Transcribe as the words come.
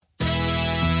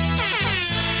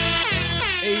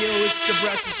Hey, yo, it's the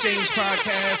Brats Exchange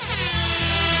Podcast.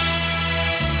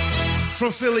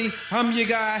 From Philly, I'm your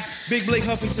guy, Big Blake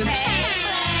Huffington.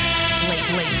 Lake.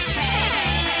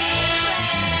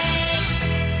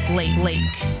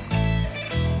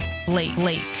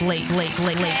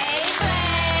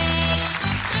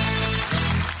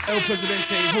 El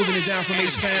Presidente holding it down from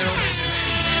H-Town.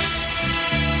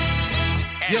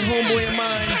 Your homeboy and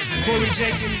mine, Corey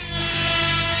Jenkins.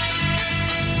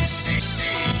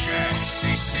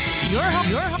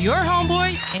 Your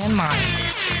homeboy and mine.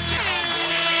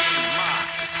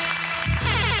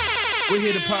 We're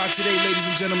here to pod today, ladies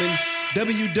and gentlemen.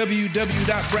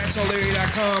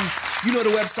 www.bratsallarea.com. You know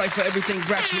the website for everything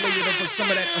Brats related and for some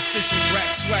of that official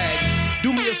Brat swag.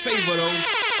 Do me a favor though.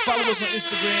 Follow us on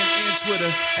Instagram and Twitter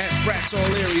at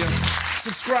BratsAllArea.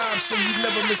 Subscribe so you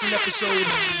never miss an episode.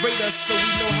 Rate us so we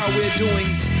know how we're doing.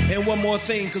 And one more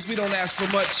thing, because we don't ask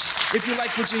for much. If you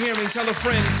like what you're hearing, tell a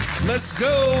friend. Let's go!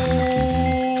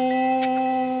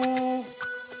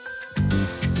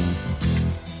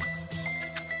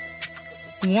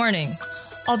 Warning.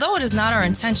 Although it is not our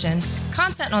intention,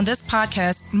 content on this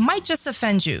podcast might just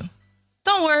offend you.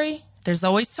 Don't worry, there's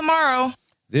always tomorrow.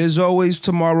 There's always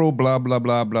tomorrow, blah, blah,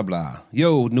 blah, blah, blah.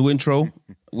 Yo, new intro.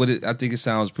 I think it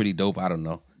sounds pretty dope. I don't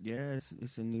know. Yeah,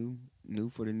 it's a new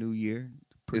for the new year.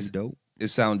 Pretty dope. It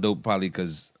sounds dope probably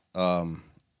because I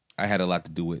had a lot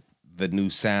to do with the new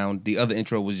sound. The other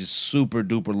intro was just super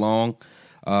duper long.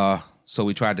 So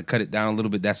we tried to cut it down a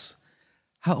little bit. That's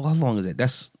how long is that?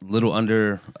 That's a little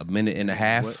under a minute and a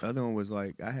half. What other one was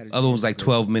like? Other one was like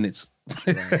 12 minutes.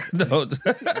 Right. No.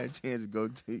 I had a chance to go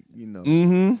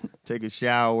take a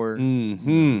shower,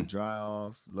 dry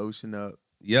off, lotion up,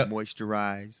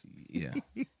 moisturize. Yeah.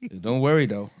 Don't worry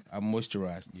though. I'm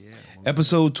moisturized. Yeah.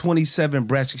 Episode 27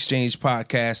 Brats Exchange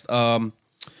Podcast.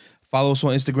 Follow us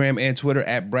on Instagram and Twitter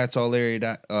at BratsAllArea,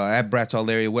 at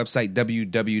BratsAllArea, website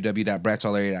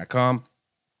www.bratsallarea.com.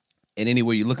 And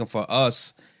anywhere you're looking for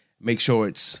us, make sure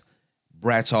it's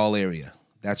BratsAllArea.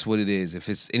 That's what it is. If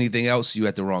it's anything else, you're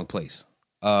at the wrong place.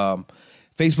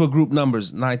 Facebook group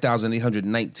numbers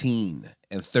 9,819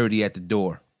 and 30 at the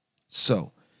door.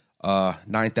 So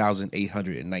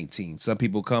 9,819. Some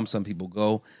people come, some people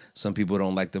go. Some people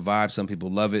don't like the vibe. Some people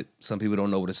love it. Some people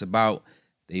don't know what it's about.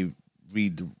 They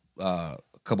read a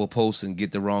couple posts and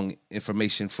get the wrong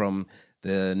information from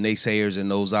the naysayers and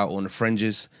those out on the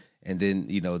fringes. And then,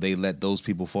 they let those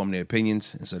people form their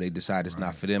opinions. And so they decide it's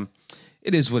not for them.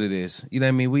 It is what it is. You know what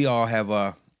I mean? We all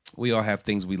have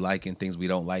things we like and things we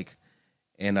don't like.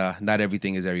 And not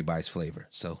everything is everybody's flavor.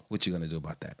 So what you going to do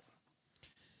about that?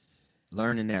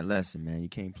 Learning that lesson, man. You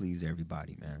can't please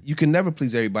everybody, man. You can never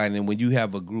please everybody. And when you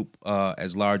have a group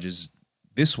as large as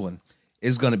this one,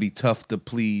 it's going to be tough to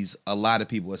please a lot of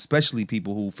people, especially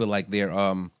people who feel like they're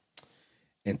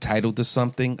entitled to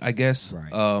something, I guess.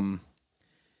 Right.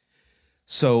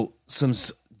 So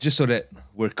just so that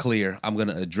we're clear, I'm going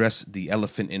to address the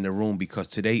elephant in the room because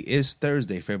today is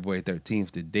Thursday, February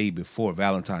 13th, the day before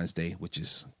Valentine's Day, which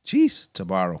is,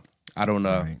 tomorrow. I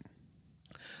don't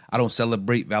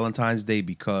celebrate Valentine's Day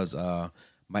because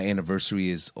my anniversary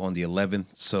is on the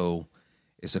 11th, so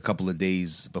it's a couple of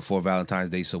days before Valentine's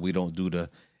Day, so we don't do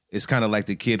it's kind of like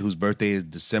the kid whose birthday is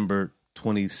December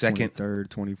 22nd. 23rd,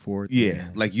 24th.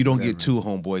 Yeah, like you don't get two,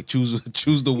 homeboy.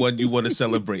 Choose the one you want to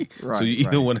celebrate. Right, so you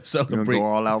either want to celebrate. You go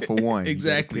all out for one.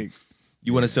 Exactly.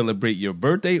 You want to celebrate your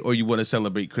birthday or you want to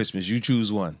celebrate Christmas. You choose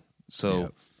one.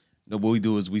 So what we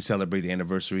do is we celebrate the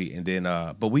anniversary and then,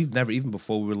 but we've never, even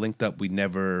before we were linked up, we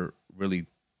never really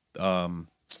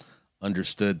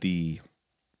understood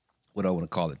what I want to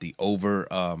call it, the over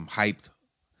hyped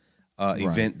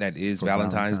event that is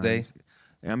Valentine's Day.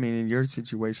 I mean, in your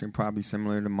situation, probably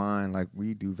similar to mine. Like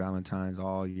we do Valentine's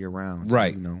all year round,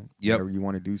 right? So, whenever you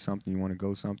want to do something, you want to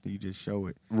go something, you just show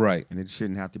it, right? And it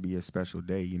shouldn't have to be a special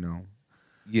day,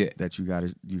 Yeah, that you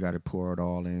gotta pour it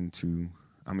all into.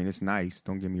 I mean, it's nice.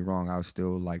 Don't get me wrong. I would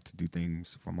still like to do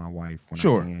things for my wife when I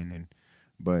can,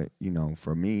 but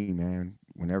for me, man,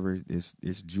 whenever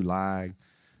it's July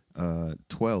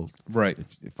 12th, right?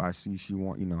 If I see she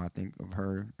want, I think of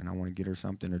her and I want to get her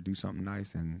something or do something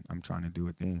nice, and I'm trying to do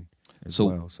it then as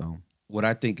well. So what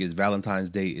I think is Valentine's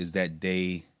Day is that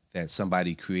day that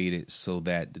somebody created so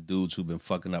that the dudes who've been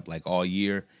fucking up like all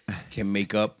year can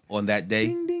make up on that day.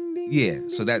 Ding, ding, ding, yeah. Ding,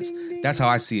 So that's how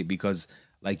I see it because,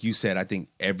 like you said, I think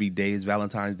every day is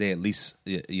Valentine's Day. At least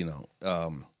I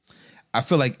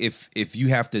feel like if you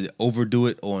have to overdo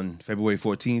it on February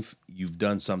 14th, you've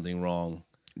done something wrong.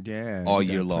 Yeah, all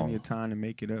year long. Plenty of time to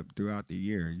make it up throughout the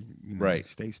year. Right.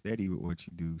 Stay steady with what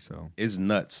you do. So it's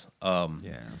nuts.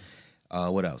 Yeah.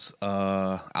 What else?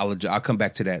 I'll come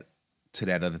back to that to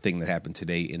that other thing that happened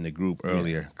today in the group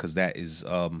earlier, because that is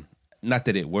not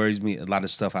that it worries me. A lot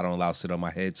of stuff I don't allow sit on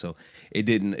my head, so it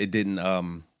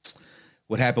didn't.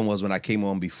 What happened was when I came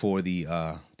on before the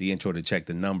intro to check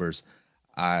the numbers,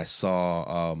 I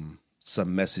saw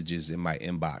some messages in my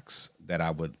inbox that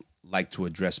I would like to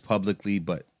address publicly,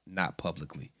 but not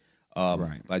publicly.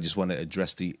 Right. I just want to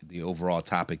address the overall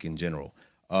topic in general.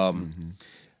 So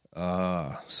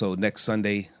next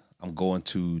Sunday, I'm going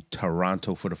to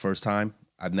Toronto for the first time.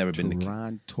 I've never been to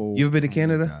Toronto. You ever been to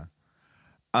Canada?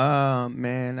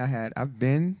 Man, I've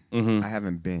been. I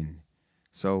haven't been.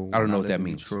 So I don't know what that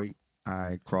means. Detroit,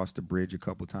 I crossed the bridge a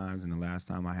couple times, and the last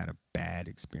time I had a bad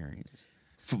experience.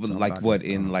 Like what,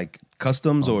 in like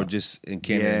customs or just in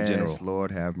Canada in general? Yes,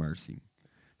 Lord have mercy.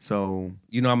 So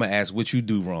I'm gonna ask what you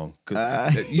do wrong,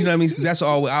 cause you know what I mean. That's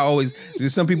all I always.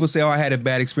 Some people say, "Oh, I had a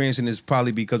bad experience," and it's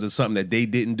probably because of something that they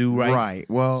didn't do right. Right.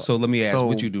 Well, so let me ask,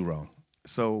 what you do wrong?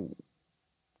 So,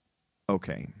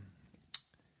 okay,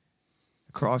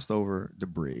 crossed over the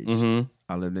bridge.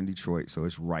 I lived in Detroit, so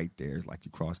it's right there. It's like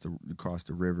you cross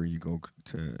the river, you go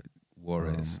to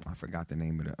Juarez. I forgot the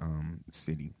name of the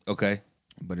city. Okay.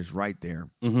 But it's right there.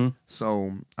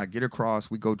 So I get across.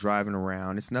 We go driving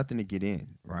around. It's nothing to get in,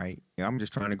 right? I'm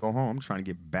just trying to go home. I'm trying to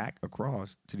get back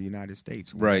across to the United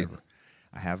States. Whatever. Right.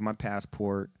 I have my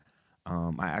passport.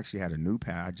 I actually had a new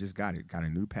I just got it. Got a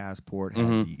new passport.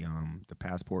 Had the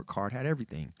passport card. Had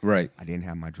everything. Right. I didn't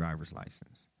have my driver's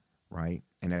license. Right.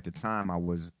 And at the time, I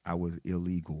was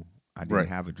illegal. I didn't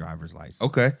have a driver's license.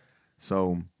 Okay.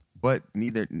 So, but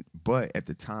at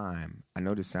the time, I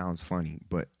know this sounds funny,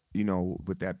 but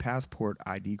with that passport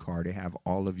ID card, they have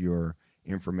all of your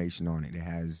information on it.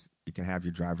 It can have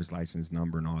your driver's license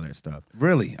number and all that stuff.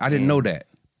 Really? I didn't know that.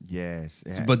 Yes.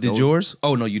 But did yours?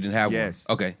 Oh, no, you didn't have one.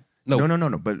 Okay. No.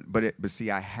 No. But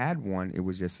see, I had one. It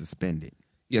was just suspended.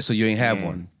 Yeah, so you ain't have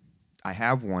one. I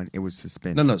have one. It was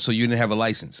suspended. No. So you didn't have a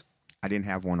license. I didn't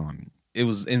have one on me. It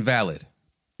was invalid.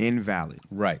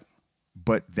 Right.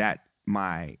 But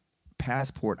my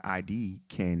passport ID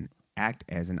can act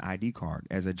as an ID card,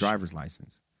 as a driver's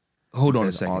license. Hold on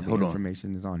a second. All the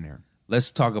information is on there. Let's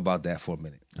talk about that for a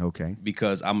minute. Okay.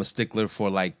 Because I'm a stickler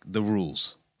for like the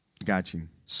rules. Got you.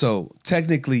 So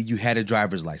technically you had a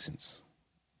driver's license.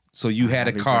 So you had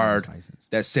a card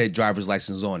that said driver's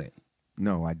license on it.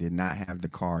 No, I did not have the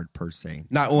card per se.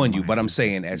 Not on you, but I'm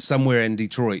saying at somewhere in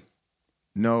Detroit.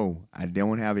 No, I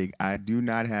do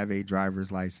not have a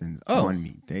driver's license on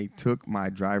me. They took my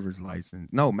driver's license.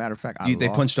 No, matter of fact, they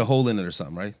punched a hole in it or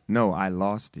something, right? No, I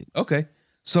lost it. Okay.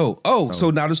 So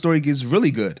now the story gets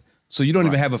really good. So you don't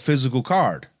even have a physical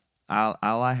card. All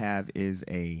I have is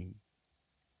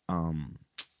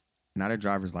not a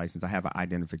driver's license. I have an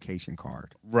identification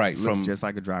card. Right. It looks just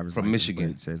like a driver's license. From Michigan.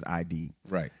 But it says ID.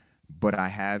 Right. But I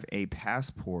have a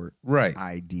passport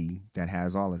ID that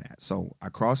has all of that. So I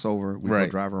cross over, we go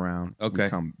drive around, we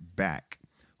come back.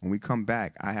 When we come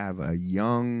back, I have a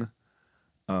young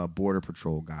border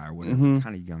patrol guy or whatever,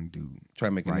 kind of young dude. Try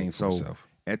to make a name for yourself.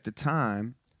 At the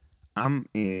time, I'm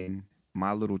in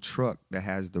my little truck that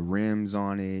has the rims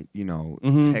on it,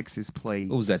 Texas plates.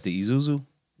 What was that, the Isuzu?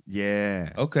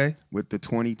 Yeah. Okay. With the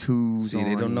 22s. See,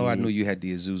 they don't know I knew you had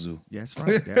the Isuzu. That's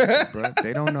right, bro.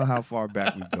 They don't know how far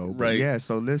back we go. Right. Yeah.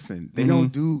 So listen,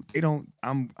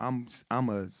 I'm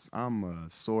a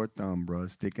sore thumb, bro,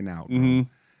 sticking out. Bro.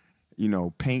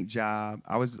 Paint job.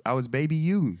 I was baby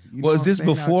you. Well, is this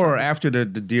before or after the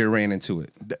deer ran into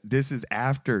it? This is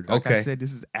after. Like I said,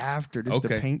 this is after. This is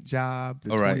the paint job, the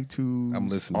 22s. I'm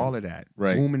listening. All of that.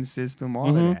 Right. Booming system,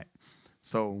 all of that.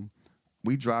 So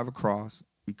we drive across.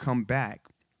 We come back.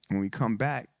 When we come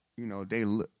back,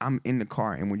 I'm in the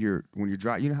car, and when you're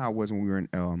driving, you know how it was when we were in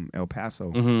El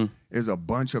Paso. There's a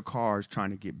bunch of cars trying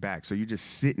to get back, so you're just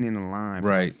sitting in a line for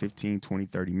like 15, 20,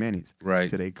 30 minutes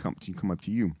till they come up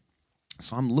to you.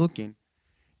 So I'm looking,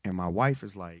 and my wife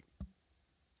is like,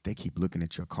 they keep looking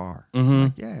at your car. I'm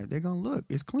like, yeah, they're gonna look.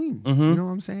 It's clean. You know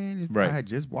what I'm saying? I had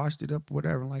just washed it up,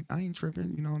 whatever. Like, I ain't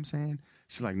tripping. You know what I'm saying?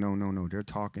 She's like, no. They're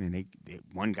talking, and they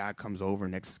one guy comes over,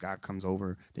 next guy comes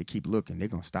over. They keep looking. They're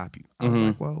gonna stop you. I was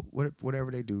like, well,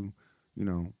 whatever they do,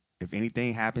 if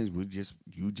anything happens, you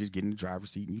just get in the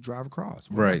driver's seat and you drive across.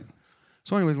 Whatever. Right.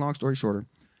 So, anyways, long story shorter,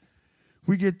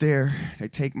 we get there. They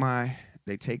take my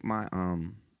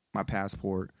my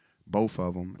passport, both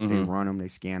of them. They run them, they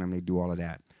scan them, they do all of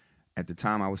that. At the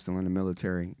time, I was still in the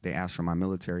military. They asked for my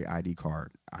military ID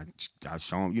card. I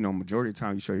show them, majority of the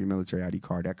time you show your military ID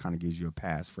card, that kind of gives you a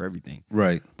pass for everything.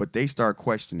 Right. But they start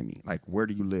questioning me, like, where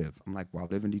do you live? I'm like, well, I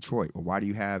live in Detroit. Well, why do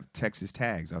you have Texas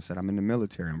tags? I said, I'm in the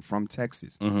military. I'm from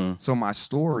Texas. So my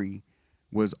story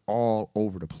was all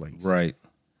over the place. Right.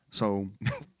 So,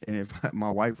 and if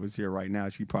my wife was here right now,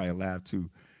 she'd probably laugh too.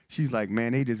 She's like,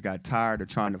 man, they just got tired of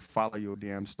trying to follow your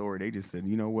damn story. They just said,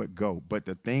 you know what, go. But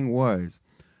the thing was,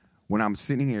 when I'm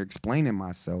sitting here explaining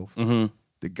myself,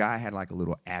 the guy had like a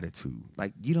little attitude.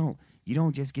 Like, you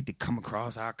don't just get to come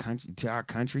across our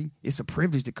country. It's a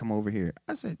privilege to come over here.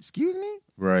 I said, excuse me?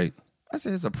 Right. I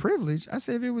said, it's a privilege. I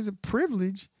said, if it was a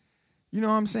privilege, you know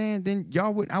what I'm saying? Then I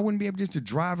wouldn't be able just to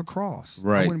drive across.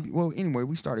 Right. Well, anyway,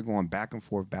 we started going back and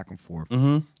forth.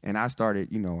 Mm-hmm. And I started,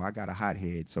 I got a hot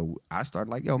head. So I started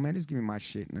like, yo, man, just give me my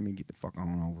shit and let me get the fuck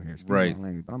on over here. Excuse Right. my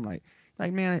language. But I'm like,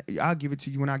 man, I'll give it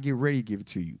to you when I get ready to give it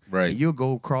to you. Right. And you'll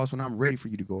go across when I'm ready for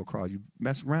you to go across. You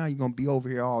mess around, you're going to be over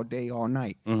here all day, all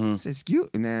night. Mm-hmm. I said, excuse,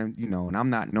 and then, and I'm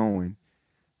not knowing.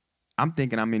 I'm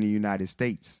thinking I'm in the United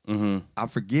States. Mm-hmm. I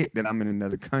forget that I'm in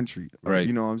another country. Right.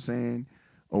 You know what I'm saying?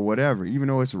 Or whatever. Even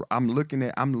though I'm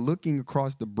looking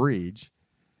across the bridge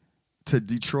to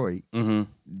Detroit. Mm-hmm.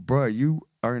 Bruh, you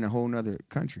are in a whole nother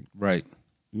country. Right.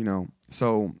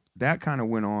 So that kind of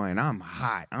went on, and I'm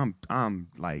hot. I'm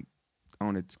like,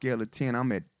 on a scale of 10,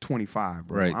 I'm at 25,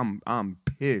 bro. Right. I'm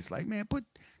pissed. Like, man,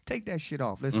 take that shit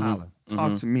off. Let's holler.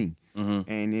 Talk to me.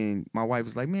 Mm-hmm. And then my wife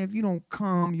was like, man, if you don't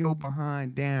calm your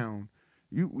behind down,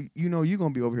 you're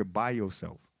gonna be over here by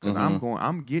yourself. Because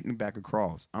I'm getting back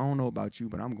across. I don't know about you,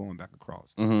 but I'm going back across.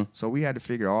 Mm-hmm. So we had to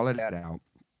figure all of that out.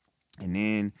 And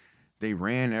then they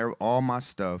ran all my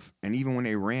stuff. And even when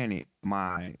they ran it,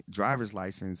 my driver's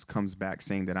license comes back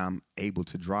saying that I'm able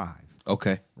to drive.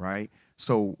 Okay. Right?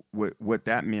 So what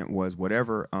that meant was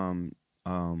whatever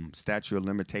statute of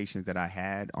limitations that I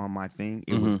had on my thing,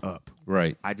 it was up.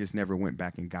 Right. I just never went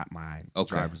back and got my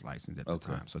driver's license at the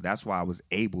time. So that's why I was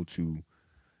able to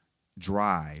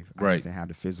drive. I just didn't have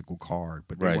the physical card.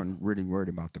 But they weren't really worried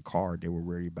about the card. They were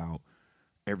worried about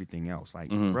everything else. Like,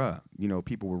 bruh,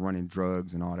 people were running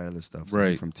drugs and all that other stuff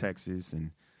from Texas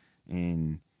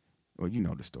and well, you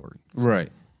know the story. So. Right.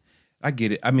 I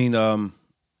get it. I mean,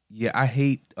 yeah, I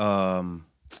hate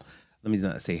let me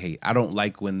not say hate. I don't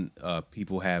like when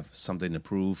people have something to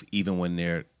prove, even when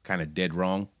they're kind of dead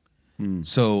wrong.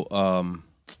 So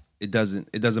it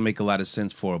doesn't make a lot of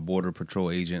sense for a border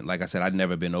patrol agent. Like I said, I've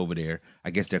never been over there.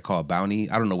 I guess they're called bounty.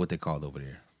 I don't know what they're called over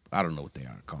there. I don't know what they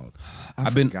are called. I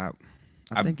think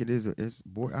it is.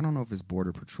 I don't know if it's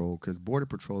border patrol because border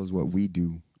patrol is what we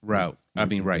do. Right. I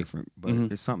mean, right. Different, but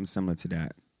it's something similar to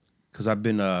that. Because I've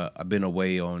been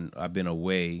away on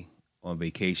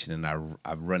vacation, and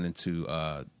I've run into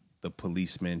the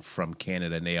policemen from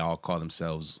Canada, and they all call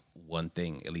themselves one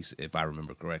thing, at least if I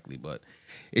remember correctly. But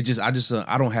I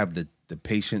don't have the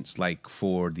patience like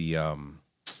for the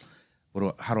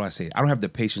how do I say it? I don't have the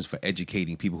patience for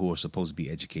educating people who are supposed to be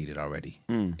educated already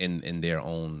in their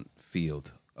own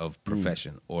field of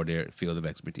profession or their field of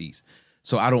expertise.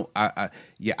 So I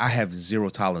have zero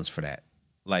tolerance for that.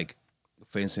 Like,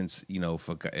 for instance,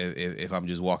 if I'm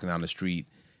just walking down the street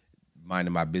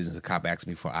minding my business, a cop asks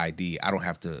me for ID, I don't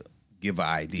have to give an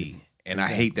ID. And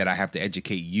exactly. I hate that I have to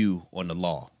educate you on the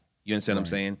law. You understand what I'm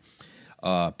saying?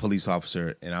 Police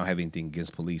officer, and I don't have anything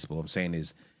against police, but what I'm saying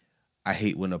is I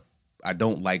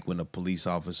don't like when a police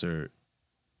officer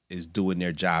is doing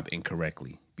their job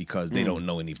incorrectly because they don't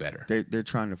know any better. They're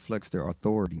trying to flex their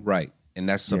authority. Right. And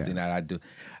that's something that I do.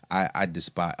 I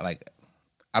despise, like,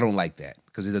 I don't like that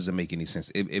because it doesn't make any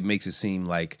sense. It makes it seem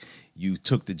like you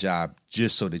took the job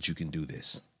just so that you can do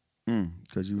this.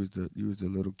 Because you was the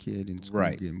little kid in school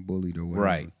getting bullied or whatever.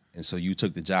 Right. And so you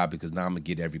took the job because now I'm going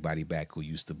to get everybody back who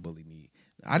used to bully me.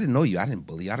 I didn't know you. I didn't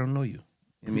bully you. I don't know you.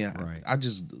 I mean, I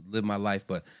just live my life.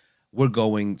 But we're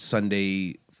going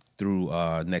Sunday through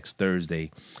next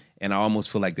Thursday. And I almost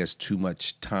feel like that's too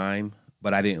much time.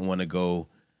 But I didn't want to go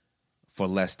for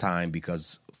less time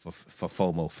because for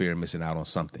FOMO, fear of missing out on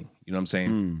something. You know what I'm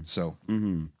saying? So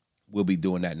we'll be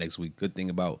doing that next week. Good thing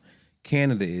about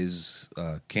Canada is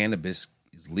cannabis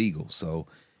is legal. So,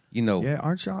 Yeah,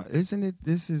 aren't y'all? Isn't it?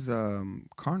 This is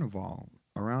Carnival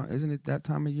around. Isn't it that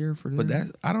time of year for them? But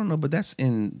I don't know. But that's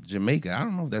in Jamaica. I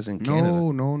don't know if that's in Canada.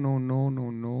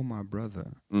 No, my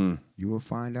brother. You will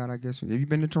find out, I guess. Have you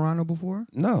been to Toronto before?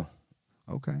 No.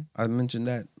 Okay. I mentioned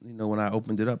that, when I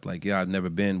opened it up, like, I've never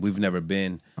been. We've never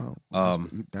been. Oh,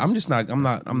 I'm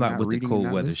not with the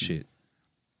cold weather shit.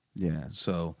 Yeah.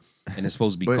 So, and it's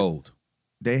supposed to be cold.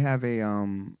 They have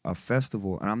a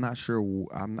festival, and I'm not sure.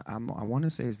 I want to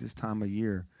say it's this time of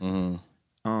year.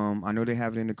 I know they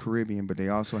have it in the Caribbean, but they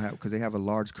also have, because they have a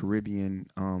large Caribbean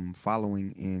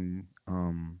following in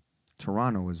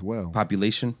Toronto as well.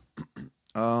 Population.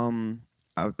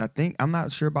 I think I'm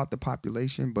not sure about the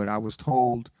population, but I was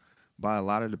told by a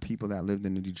lot of the people that lived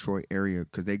in the Detroit area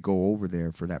because they go over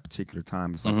there for that particular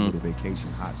time. It's like a little vacation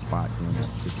hotspot during that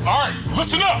particular All right, time.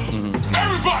 listen up.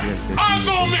 Everybody, eyes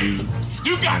on me.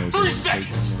 You got 3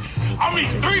 seconds. I mean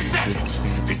 3 seconds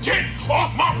to get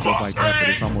off my bus. Like that, but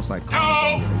it's almost like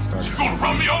No, they start you gonna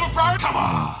run me over, bro? Come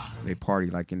on. They party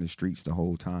like in the streets the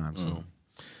whole time. So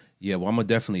yeah, well, I'm gonna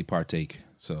definitely partake.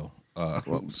 So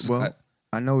well,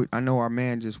 I know our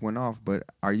man just went off, but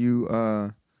are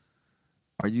you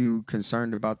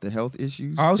concerned about the health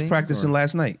isures? I was practicing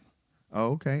last night.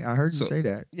 Oh, okay. I heard you say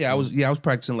that. Yeah, I was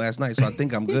practicing last night, so I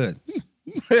think I'm good.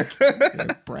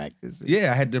 Practicing.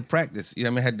 Yeah, I had to practice. You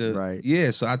know what I mean? I had to. Right.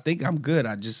 Yeah, so I think I'm good.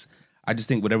 I just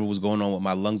think whatever was going on with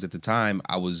my lungs at the time,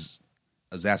 I was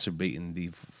exacerbating the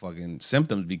fucking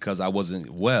symptoms because I wasn't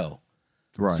well.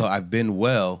 Right. So I've been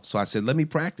well. So I said, let me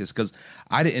practice because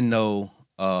I didn't know.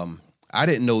 I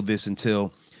didn't know this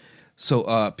until.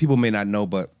 So people may not know,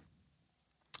 but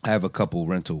I have a couple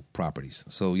rental properties.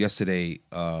 So yesterday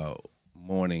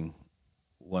morning,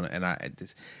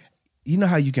 you know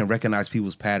how you can recognize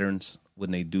people's patterns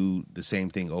when they do the same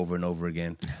thing over and over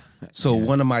again. So Yes.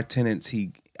 one of my tenants,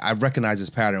 I recognize his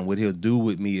pattern. What he'll do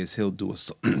with me is he'll do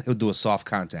a soft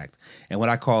contact, and what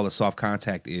I call a soft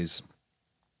contact is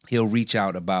he'll reach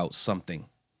out about something,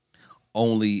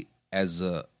 only as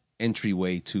a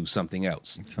entryway to something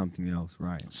else. Something else,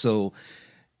 right? So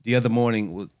the other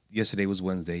morning, yesterday was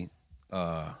Wednesday,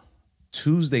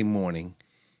 Tuesday morning,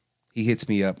 he hits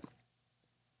me up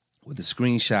with a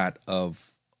screenshot of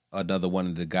another one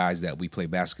of the guys that we play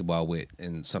basketball with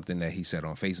and something that he said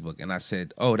on Facebook. And I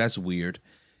said, oh, that's weird.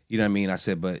 You know what I mean? I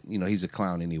said, but, you know, he's a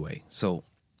clown anyway. So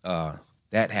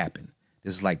that happened.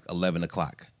 This is like 11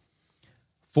 o'clock.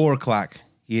 4 o'clock,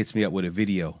 he hits me up with a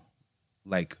video.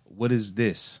 Like, what is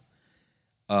this?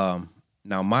 Now,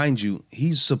 mind you,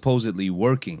 he's supposedly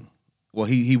working. Well,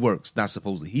 he works, not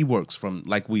supposedly. He works from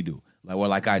like we do,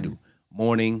 like I do,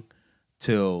 morning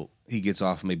till he gets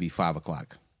off maybe 5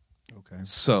 o'clock. Okay.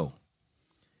 So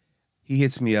he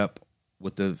hits me up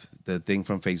with the thing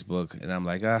from Facebook, and I'm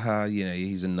like, you know,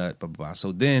 he's a nut, blah, blah, blah.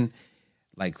 So then,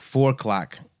 like 4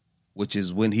 o'clock, which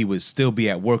is when he would still be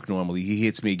at work normally, he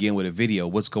hits me again with a video.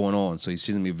 What's going on? So he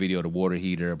sends me a video of the water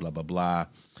heater, blah, blah, blah.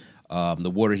 The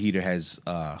water heater has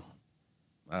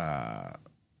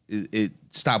it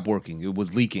stopped working. It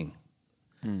was leaking.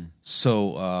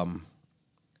 So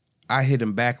I hit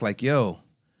him back like, yo,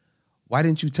 why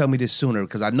didn't you tell me this sooner?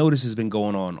 Because I know this has been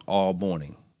going on all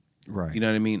morning. Right. You know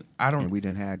what I mean? And we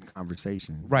didn't had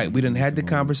conversation. Right. We didn't had the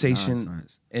conversation.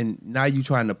 Nonsense. And now you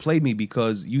trying to play me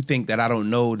because you think that I don't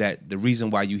know that the reason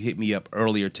why you hit me up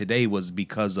earlier today was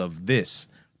because of this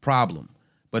problem.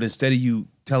 But instead of you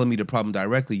telling me the problem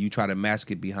directly, you try to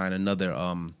mask it behind another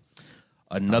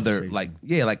like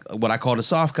what I call the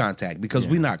soft contact, because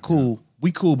we not cool. Yeah.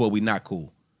 We cool, but we not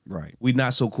cool. Right. We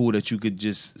not so cool that you could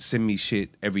just send me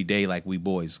shit every day like we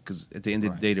boys. Because at the end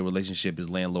of the day, the relationship is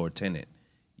landlord-tenant.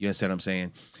 You understand what I'm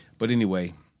saying? But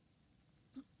anyway,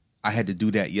 I had to do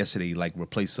that yesterday, like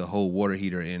replace a whole water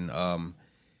heater. And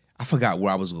I forgot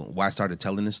why I started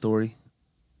telling this story.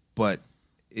 But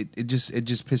it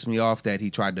just pissed me off that he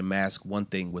tried to mask one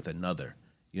thing with another.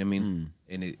 You know what I mean?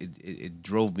 And it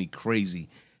drove me crazy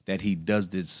that he does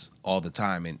this all the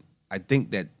time. And I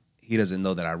think that he doesn't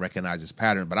know that I recognize his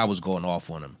pattern, but I was going off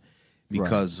on him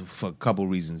because for a couple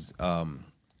reasons.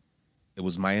 It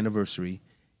was my anniversary.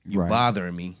 You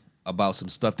bothering me about some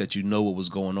stuff that you know what was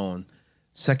going on.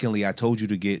 Secondly, I told you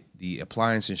to get the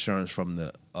appliance insurance from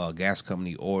the gas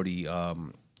company or the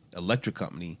electric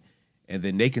company, and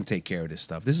then they can take care of this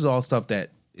stuff. This is all stuff that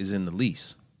is in the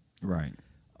lease. Right.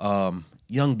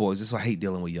 Young boys. This is why I hate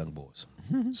dealing with young boys.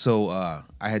 So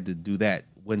I had to do that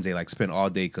Wednesday, like spend all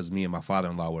day because me and my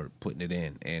father-in-law were putting it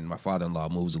in, and my father-in-law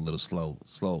moves a little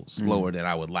slower than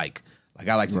I would like. Like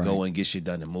I like to go and get shit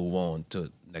done and move on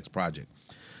to next project.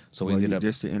 So we ended up.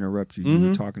 Just to interrupt you, you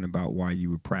were talking about why you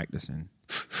were practicing.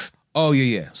 Oh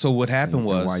yeah. So what happened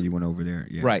was why you went over there.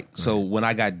 Yeah. Right. So when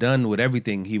I got done with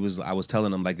everything, I was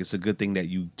telling him like it's a good thing that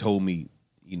you told me,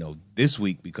 you know, this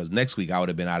week, because next week I would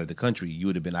have been out of the country. You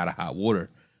would have been out of hot water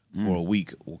for a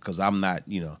week, because I'm not,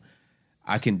 you know,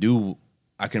 I can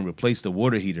replace the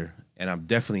water heater, and I'm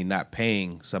definitely not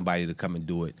paying somebody to come and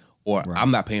do it, or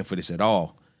I'm not paying for this at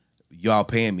all. Y'all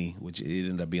paying me, which it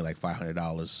ended up being like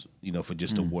 $500, you know, for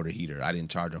just a water heater. I didn't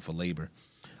charge him for labor.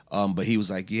 But he was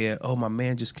like, yeah, my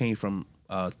man just came from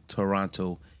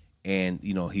Toronto, and,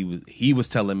 you know, he was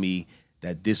telling me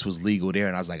that this was legal there,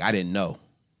 and I was like, I didn't know.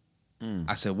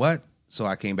 I said, what? So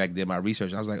I came back, did my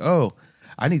research, and I was like, oh,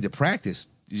 I need to practice.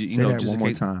 Say that one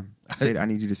more time. I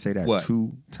need you to say that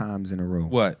 2 times in a row.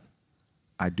 What?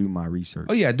 I do my research.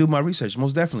 Oh yeah, I do my research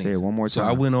most definitely. Say it one more time. So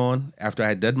I went on after I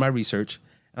had done my research.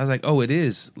 And I was like, oh, it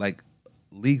is like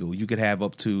legal. You could have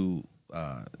up to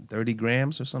 30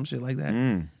 grams or some shit like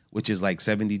that, which is like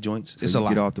 70 joints. So it's you a lot.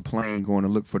 get off the plane going to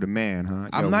look for the man, huh?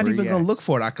 I'm not even gonna look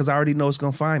for it because I already know it's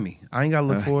gonna find me. I ain't gotta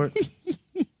look for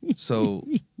it. So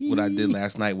what I did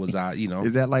last night was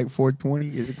Is that like 420?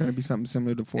 Is it gonna be something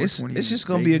similar to 420? It's just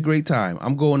gonna be a great time.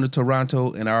 I'm going to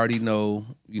Toronto, and I already know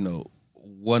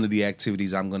one of the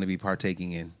activities I'm gonna be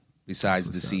partaking in besides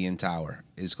the CN Tower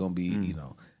is gonna be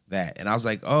that. And I was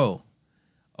like, oh,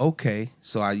 okay.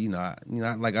 So I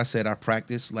like I said, I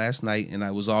practiced last night and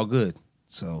I was all good.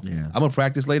 So I'm gonna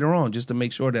practice later on just to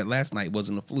make sure that last night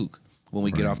wasn't a fluke when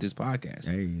we get off this podcast.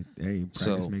 Hey,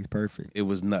 practice makes perfect. It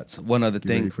was nuts. One other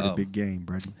thing, ready for the big game,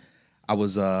 buddy. I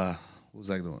was what was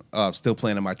I doing? Still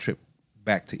planning my trip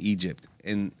back to Egypt.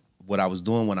 And what I was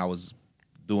doing when I was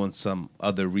doing some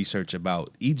other research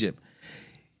about Egypt,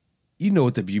 you know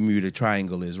what the Bermuda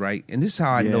Triangle is, right? And this is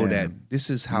how I know that. This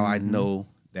is how I know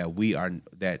that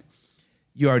that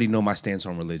you already know my stance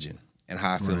on religion and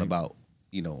how I feel about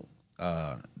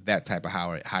that type of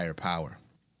higher power.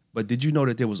 But did you know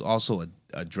that there was also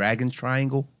a dragon's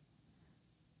triangle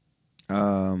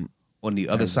on the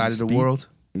other side of the world?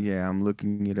 Yeah, I'm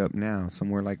looking it up now.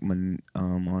 Somewhere like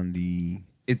on the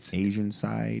Asian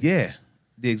side. Yeah,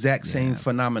 the exact same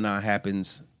phenomenon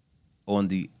happens on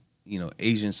the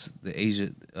Asia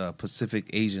Pacific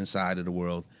Asian side of the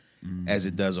world as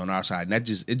it does on our side. And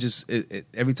that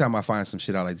every time I find some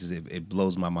shit out like this, it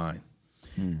blows my mind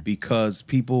because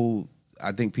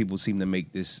I think people seem to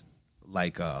make this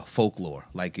like folklore,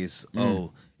 like it's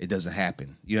it doesn't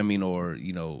happen. You know what I mean? Or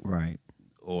right.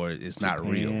 Or it's Japan, not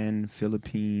real.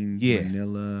 Philippines,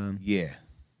 Manila,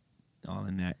 all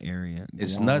in that area.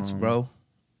 It's nuts, bro.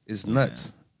 It's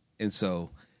nuts. And so,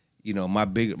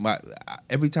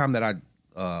 every time that I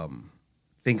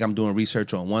think I'm doing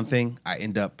research on one thing, I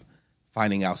end up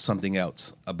finding out something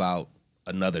else about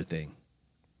another thing.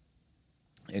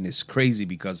 And it's crazy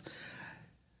because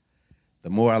the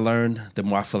more I learn, the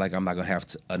more I feel like I'm not gonna have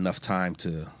enough time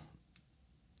to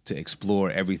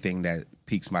explore everything that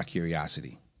piques my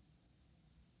curiosity,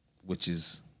 which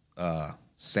is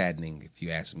saddening if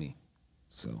you ask me.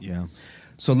 So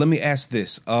let me ask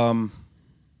this: the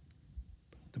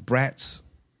Bratz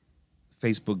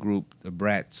Facebook group, the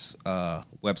Bratz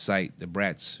website, the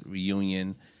Bratz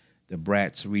reunion, the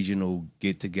Bratz regional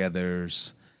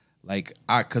get-togethers. Like,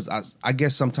 because I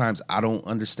guess sometimes I don't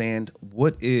understand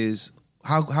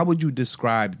how would you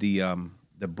describe the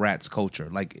Bratz culture?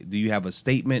 Like, do you have a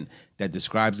statement that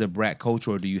describes the Brat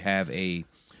culture, or do you have a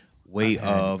way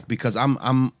of? Because I'm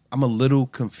a little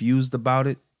confused about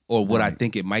it, or what I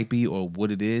think it might be, or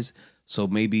what it is. So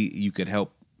maybe you could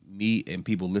help me and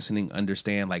people listening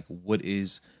understand, like, what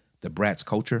is the Bratz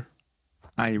culture?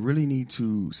 I really need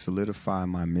to solidify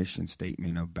my mission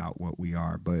statement about what we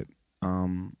are, but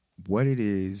what it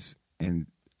is, and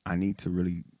I need to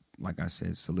really, like I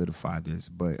said, solidify this,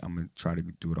 but I'm going to try to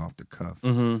do it off the cuff.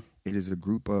 Mm-hmm. It is a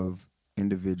group of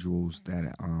individuals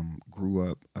that grew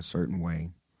up a certain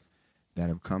way, that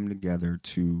have come together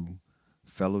to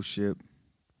fellowship,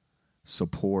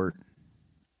 support.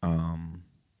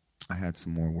 I had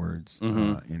some more words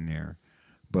in there,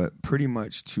 but pretty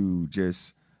much to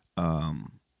just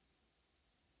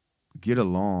get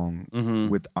along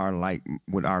with our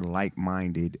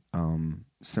like-minded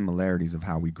similarities of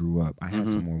how we grew up. I had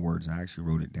some more words. I actually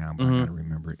wrote it down, but I got to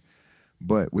remember it.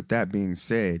 But with that being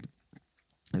said,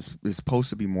 it's supposed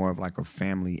to be more of like a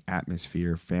family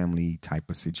atmosphere, family type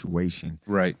of situation,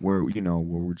 right? Where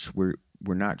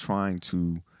we're not trying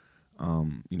to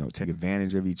take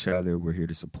advantage of each other. We're here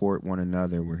to support one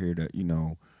another. We're here to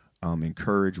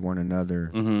encourage one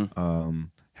another.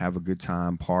 Have a good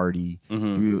time, party,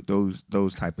 do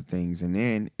those type of things. And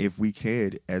then if we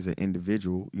could, as an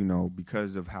individual,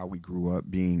 because of how we grew up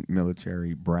being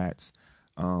military brats,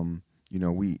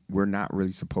 we're not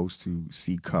really supposed to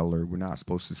see color. We're not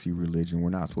supposed to see religion.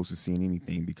 We're not supposed to see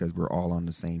anything because we're all on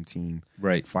the same team,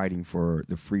 right? Fighting for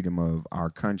the freedom of our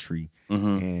country.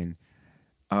 And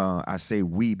I say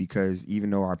we because even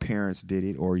though our parents did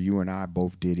it, or you and I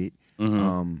both did it,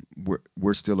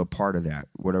 we're still a part of that.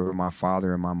 Whatever my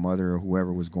father and my mother or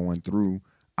whoever was going through,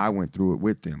 I went through it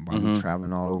with them. By me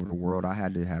traveling all over the world, I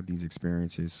had to have these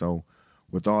experiences. So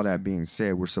with all that being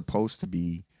said, we're supposed to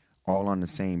be all on the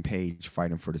same page,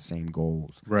 fighting for the same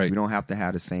goals. Right. We don't have to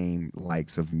have the same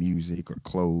likes of music or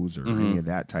clothes or any of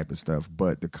that type of stuff.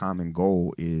 But the common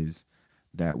goal is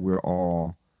that we're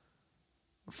all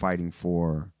fighting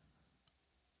for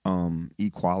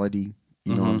equality.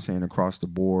 You know what I'm saying? Across the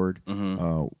board,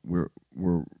 we're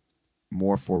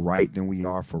more for right than we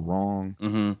are for wrong.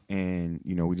 Mm-hmm. And,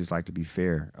 you know, we just like to be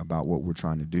fair about what we're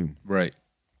trying to do. Right.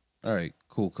 All right,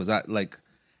 cool. Because I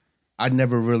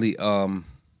never really, how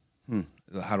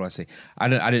do I say? I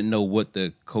didn't know what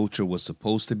the culture was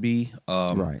supposed to be.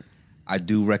 Right. I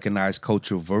do recognize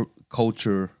culture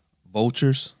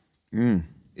vultures.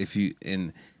 If you,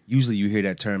 and usually you hear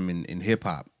that term in hip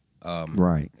hop.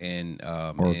 Right. And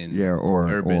or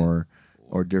urban.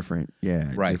 or different,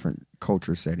 Right. different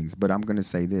culture settings. But I'm gonna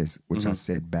say this, which I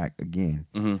said back again.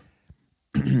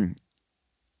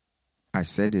 I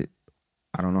said it,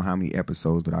 I don't know how many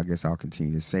episodes, but I guess I'll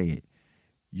continue to say it.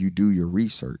 You do your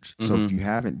research. So if you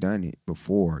haven't done it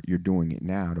before, you're doing it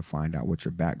now to find out what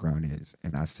your background is.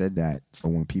 And I said that so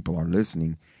when people are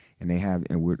listening and they have,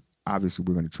 and we're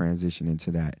going to transition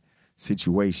into that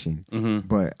situation.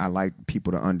 But I like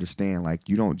people to understand, like,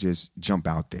 you don't just jump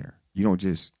out there. You don't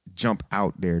just jump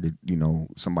out there to, you know,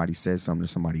 somebody says something or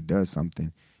somebody does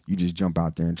something. You just jump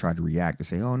out there and try to react and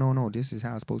say, oh, no, this is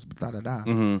how it's supposed to be,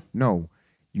 da-da-da. No,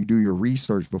 you do your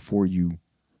research before you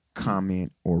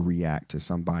comment or react to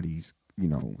somebody's, you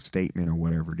know, statement or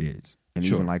whatever it is. And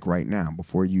even like right now,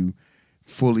 before you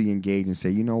fully engage and say,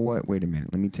 you know what, wait a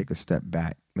minute, let me take a step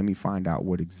back. Let me find out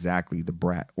what exactly the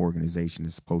BRAT organization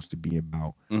is supposed to be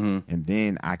about. And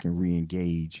then I can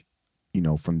re-engage, you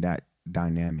know, from that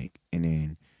dynamic. And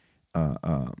then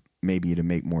maybe it'll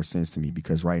make more sense to me,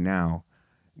 because right now,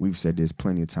 we've said this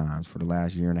plenty of times, for the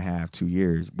last year and a half, 2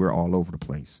 years, we're all over the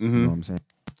place. You know what I'm saying?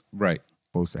 Right.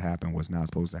 Supposed to happen, what's not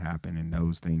supposed to happen, and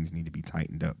those things need to be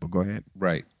tightened up. But go ahead.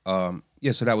 Right.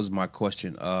 Yeah, so that was my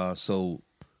question. So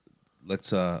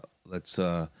let's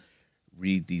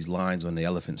read these lines on the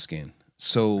elephant skin.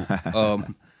 So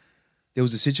there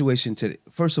was a situation today.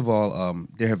 First of all,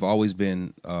 there have always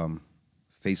been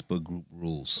Facebook group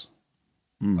rules.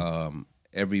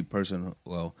 Every person,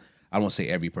 well, I won't say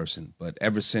every person, but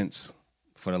ever since,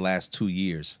 for the last 2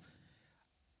 years,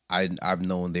 I've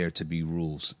known there to be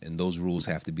rules, and those rules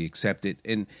have to be accepted.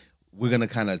 And we're going to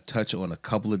kind of touch on a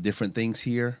couple of different things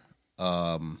here.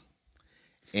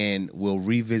 And we'll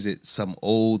revisit some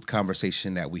old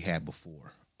conversation that we had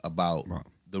before about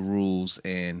the rules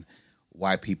and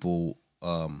why people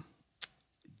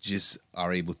just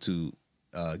are able to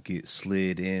get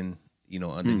slid in, you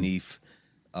know, underneath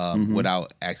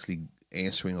without actually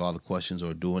answering all the questions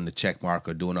or doing the check mark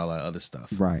or doing all that other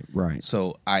stuff. Right.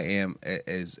 So I am,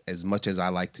 as much as I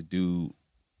like to do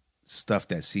stuff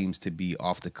that seems to be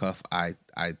off the cuff, I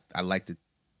like to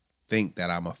think that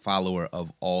I'm a follower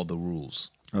of all the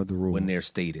rules. Of the rules. When they're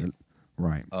stated.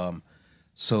 Right.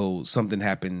 So something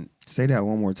happened. Say that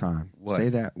one more time. What? Say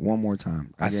that one more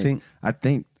time. I think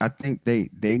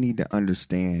they need to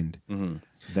understand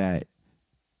that.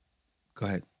 Go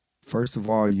ahead. First of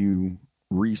all, you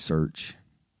research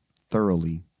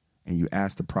thoroughly and you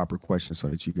ask the proper questions so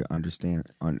that you get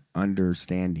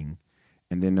understanding.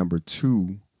 And then number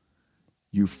two,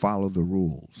 you follow the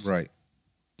rules. Right.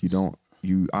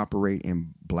 You operate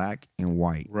in black and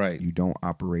white. Right. You don't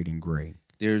operate in gray.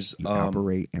 You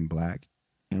operate in black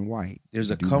and white. There's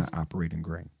you a do not operate in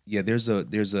gray. Yeah, there's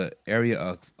a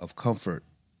area of comfort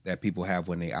that people have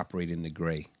when they operate in the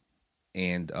gray.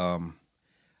 And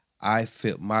I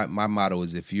feel my motto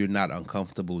is, if you're not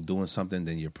uncomfortable doing something,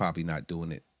 then you're probably not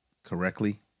doing it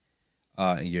correctly.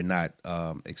 And you're not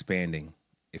expanding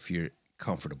if you're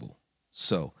comfortable.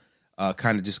 So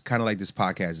kind of like this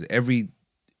podcast,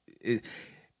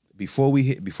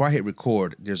 before I hit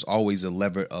record, there's always a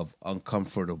lever of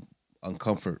uncomfort.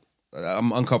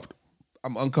 I'm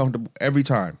uncomfortable every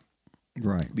time.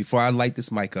 Right. Before I light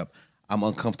this mic up, I'm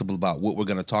uncomfortable about what we're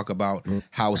going to talk about,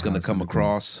 how it's going to come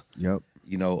across. Yep.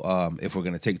 You know, if we're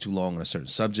going to take too long on a certain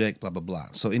subject, blah, blah, blah.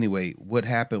 So anyway, what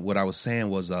happened, what I was saying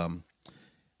was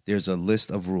there's a list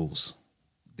of rules.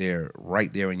 They're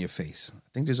right there in your face. I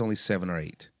think there's only 7 or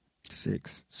 8.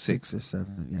 Six or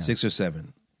seven. Yeah. 6 or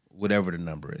 7, whatever the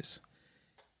number is.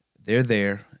 They're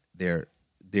there.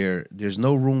 There's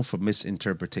no room for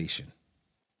misinterpretation.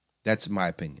 That's my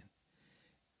opinion.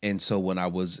 And so when I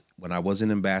was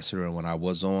an ambassador and when I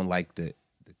was on, like,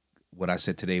 what I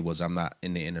said today was, I'm not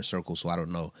in the inner circle, so I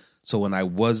don't know. So when I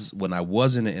was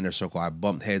in the inner circle, I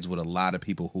bumped heads with a lot of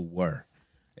people who were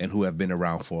and who have been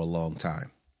around for a long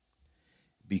time.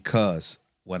 Because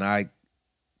when I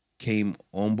came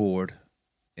on board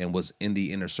and was in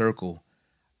the inner circle,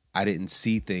 I didn't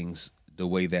see things the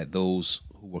way that those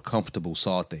who were comfortable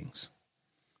saw things.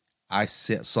 I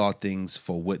saw things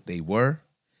for what they were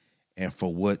and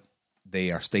for what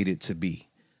they are stated to be.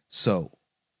 So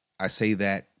I say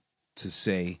that to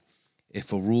say,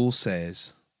 if a rule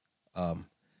says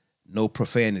no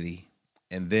profanity,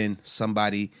 and then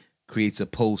somebody creates a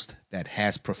post that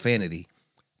has profanity,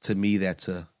 to me, that's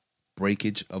a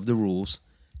breakage of the rules.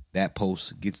 That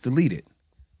post gets deleted.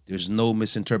 There's no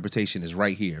misinterpretation. It's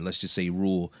right here. Let's just say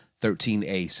Rule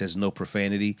 13A says no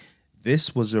profanity.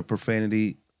 This was a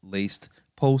profanity-laced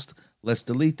post. Let's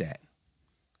delete that.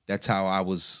 That's how I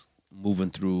was moving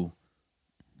through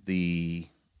the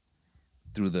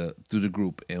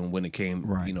group, and when it came,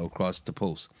 across the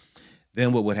post.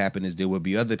 Then what would happen is there would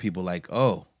be other people like,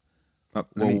 let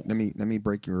me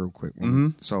break you real quick.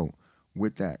 So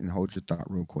with that, and hold your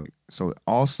thought real quick. So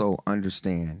also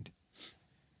understand,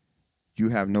 you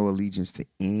have no allegiance to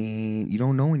you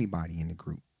don't know anybody in the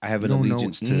group. I have an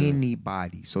allegiance to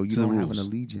anybody, so you don't have an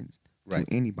allegiance to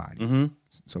anybody. Mm-hmm.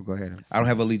 So go ahead. I don't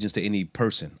have allegiance to any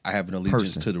person. I have an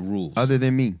allegiance to the rules. Other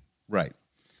than me. Right.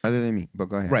 Other than me, but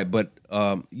go ahead. Right, but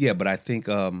but I think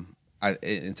and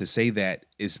to say that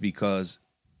is because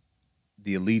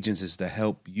the allegiance is to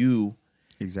help you.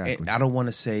 Exactly. And I don't want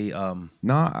to say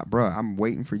nah, bro. I'm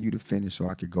waiting for you to finish so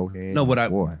I could go ahead. No,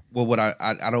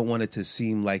 I don't want it to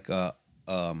seem like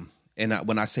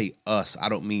when I say us, I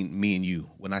don't mean me and you.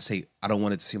 When I say, I don't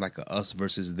want it to seem like a us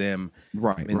versus them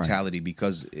mentality,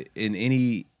 because in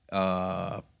any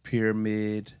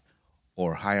pyramid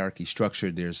or hierarchy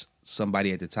structure, there's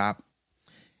somebody at the top,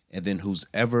 and then who's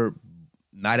ever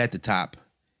not at the top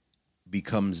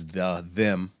becomes the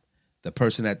them. The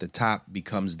person at the top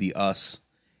becomes the us,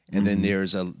 and then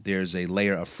there's a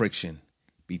layer of friction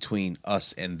between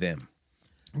us and them.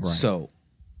 Right. So,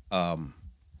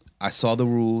 I saw the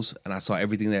rules and I saw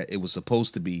everything that it was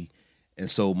supposed to be, and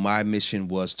so my mission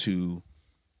was to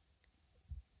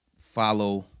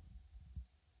follow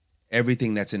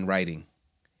everything that's in writing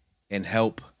and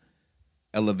help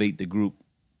elevate the group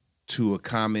to a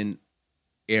common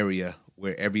area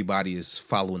where everybody is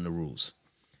following the rules.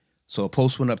 So a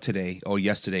post went up today or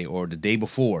yesterday or the day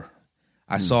before.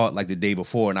 I saw it like the day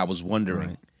before, and I was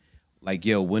wondering, like,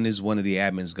 yo, when is one of the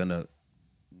admins gonna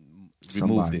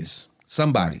remove this?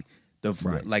 Somebody.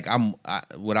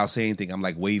 Without saying anything, I'm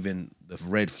like waving the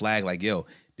red flag, like, yo,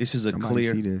 this is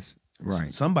clear. See this.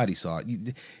 Right. Somebody saw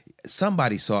it.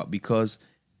 Somebody saw it because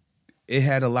it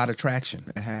had a lot of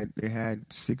traction. It had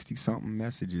 60-something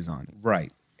messages on it.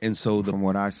 Right. And so from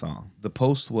what I saw, the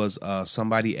post was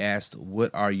somebody asked,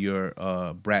 what are your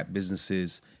brat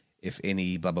businesses, if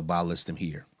any, blah, blah, blah, list them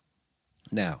here.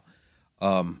 Now,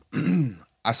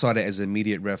 I saw that as an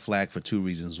immediate red flag for two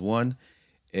reasons. One,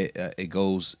 it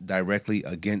goes directly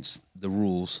against the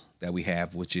rules that we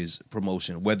have, which is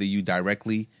promotion, whether you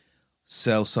directly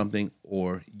sell something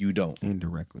or you don't.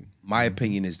 Indirectly. My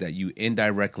opinion is that you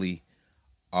indirectly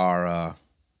are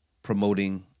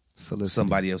promoting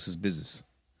somebody else's business.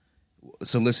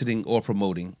 Soliciting or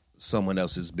promoting someone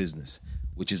else's business,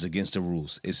 which is against the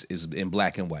rules. It's in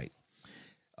black and white.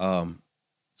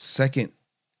 Second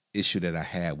issue that I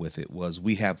had with it was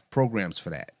we have programs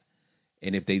for that.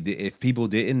 And if people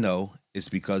didn't know, it's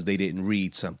because they didn't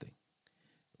read something.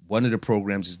 One of the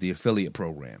programs is the affiliate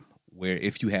program, where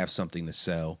if you have something to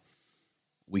sell,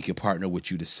 we can partner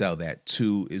with you to sell that.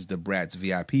 Two is the Brats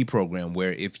VIP program,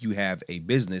 where if you have a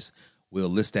business, we'll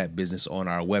list that business on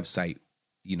our website,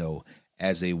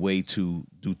 as a way to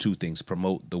do two things: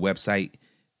 promote the website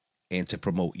and to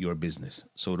promote your business.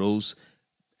 So those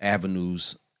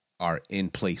avenues are in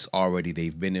place already.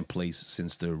 They've been in place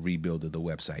since the rebuild of the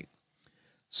website.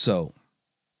 So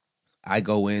I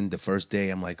go in the first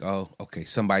day, I'm like, oh, okay,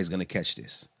 somebody's going to catch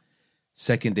this.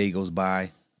 Second day goes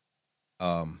by.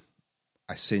 I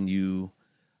send you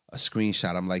a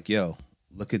screenshot. I'm like, yo,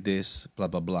 look at this, blah,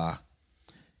 blah, blah.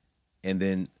 And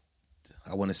then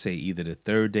I want to say either the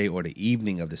third day or the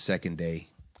evening of the second day,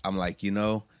 I'm like,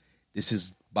 this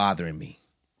is bothering me.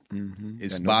 Mm-hmm.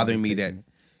 It's bothering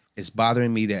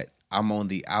me that I'm on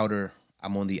the outer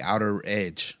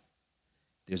edge.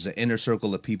 There's an inner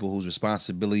circle of people whose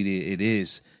responsibility it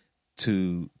is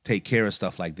to take care of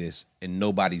stuff like this, and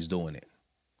nobody's doing it.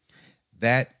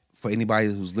 That, for anybody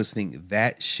who's listening,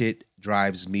 that shit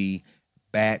drives me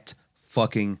bat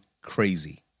fucking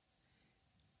crazy.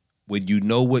 When you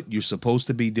know what you're supposed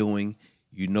to be doing,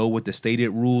 you know what the stated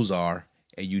rules are,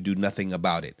 and you do nothing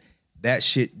about it. That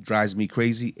shit drives me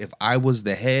crazy. If I was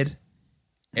the head,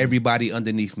 everybody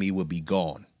underneath me would be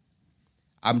gone.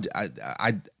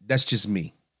 That's just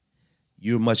me.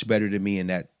 You're much better than me in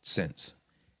that sense,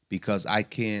 because I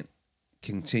can't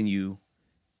continue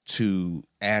to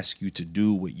ask you to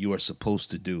do what you are supposed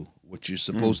to do, what you're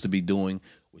supposed to be doing,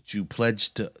 what you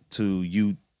pledged to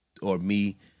you or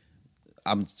me.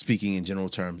 I'm speaking in general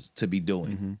terms, to be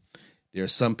doing. Mm-hmm. There are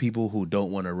some people who don't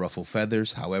want to ruffle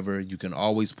feathers. However, you can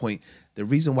always point. The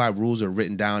reason why rules are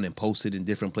written down and posted in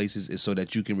different places is so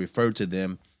that you can refer to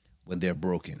them when they're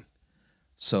broken.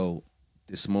 So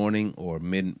this morning or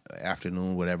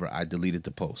mid-afternoon, whatever, I deleted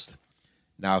the post.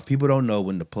 Now, if people don't know,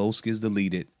 when the post gets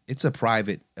deleted, it's a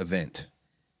private event.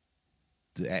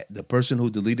 The person who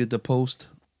deleted the post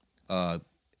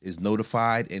is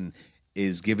notified and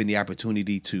is given the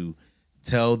opportunity to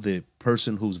tell the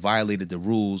person who's violated the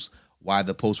rules why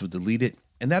the post was deleted,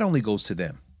 and that only goes to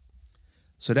them.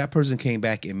 So that person came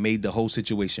back and made the whole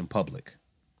situation public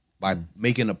by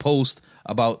making a post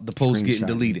about the post getting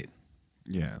deleted.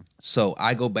 Yeah. So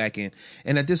I go back in,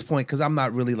 and at this point, because I'm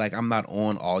not really like, I'm not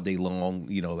on all day long,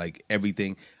 like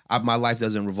everything. My life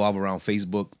doesn't revolve around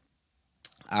Facebook.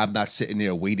 I'm not sitting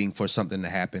there waiting for something to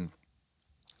happen.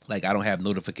 Like, I don't have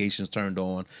notifications turned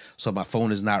on, so my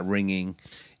phone is not ringing.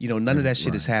 None of that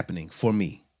shit is happening for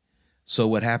me. So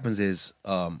what happens is,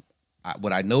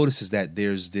 what I notice is that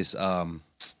there's this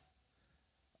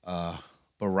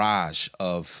barrage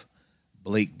of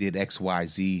Blake did X, Y,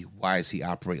 Z. Why does he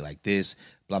operate like this?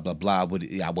 Blah, blah, blah.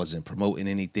 I wasn't promoting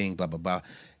anything, blah, blah, blah.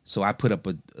 So I put up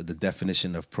the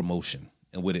definition of promotion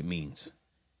and what it means.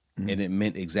 And it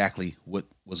meant exactly what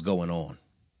was going on.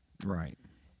 Right.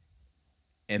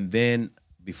 And then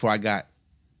before I got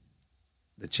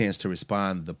the chance to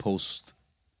respond, the post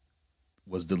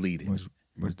was deleted.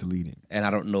 Was deleted. And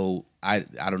I don't know. I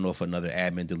don't know if another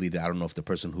admin deleted it. I don't know if the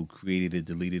person who created it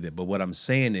deleted it. But what I'm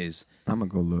saying is, I'm gonna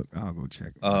go look. I'll go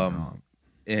check.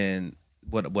 And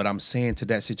what I'm saying to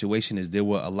that situation is, there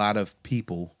were a lot of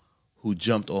people who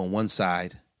jumped on one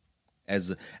side.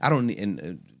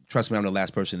 Trust me, I'm the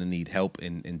last person to need help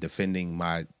in defending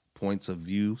my points of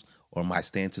view or my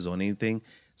stances on anything.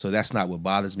 So that's not what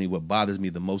bothers me. What bothers me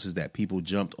the most is that people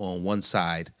jumped on one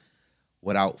side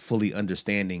without fully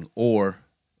understanding or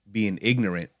being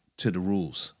ignorant to the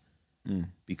rules.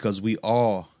 Because we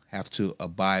all have to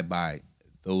abide by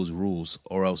those rules,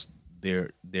 or else they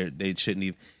shouldn't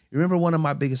even. You remember one of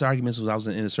my biggest arguments was I was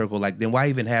in Inner Circle, like, then why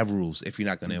even have rules if you're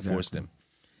not going to enforce them?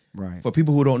 Right. For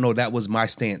people who don't know, that was my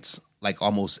stance, like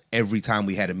almost every time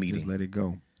we had a meeting. Just let it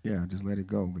go. Yeah, just let it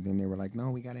go. But then they were like,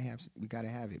 no, we gotta have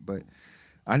it. But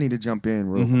I need to jump in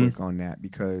real quick on that,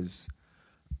 because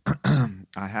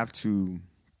I have to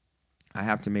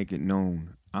make it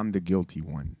known I'm the guilty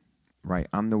one, right?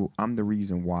 I'm the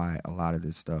reason why a lot of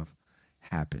this stuff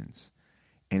happens,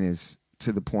 and it's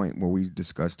to the point where we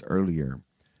discussed earlier.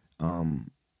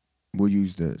 We'll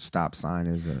use the stop sign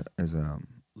as a.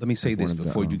 Let me say this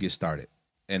before you get started,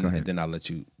 and then I'll let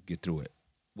you get through it.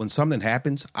 When something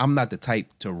happens, I'm not the type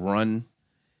to run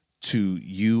to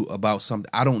you about something.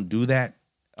 I don't do that.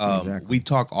 Exactly. We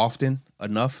talk often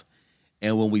enough,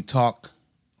 and when we talk,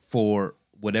 for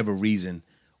whatever reason,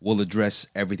 we'll address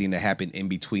everything that happened in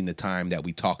between the time that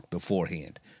we talked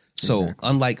beforehand. So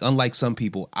unlike some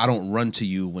people, I don't run to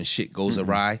you when shit goes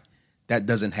awry. That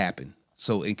doesn't happen.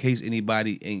 So in case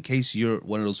you're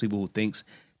one of those people who thinks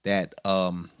that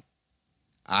I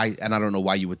don't know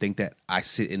why you would think that I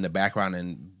sit in the background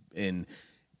and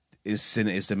it's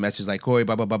the message like, Corey,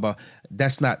 blah, blah, blah, blah.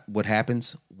 That's not what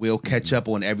happens. We'll catch up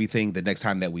on everything the next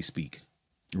time that we speak.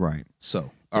 Right.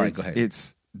 So, all right, go ahead.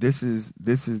 This is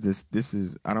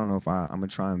I don't know if I'm gonna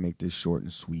try and make this short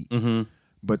and sweet.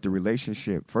 But the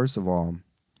relationship, first of all,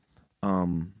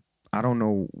 I don't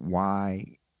know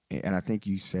why, and I think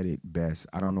you said it best.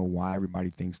 I don't know why everybody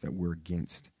thinks that we're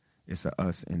against. It's a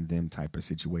us and them type of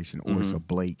situation, or it's a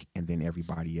Blake and then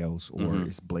everybody else, or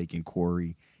it's Blake and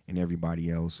Corey and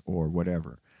everybody else, or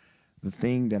whatever. The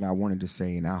thing that I wanted to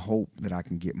say, and I hope that I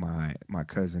can get my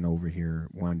cousin over here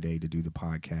one day to do the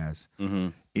podcast,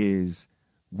 is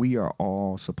we are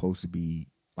all supposed to be,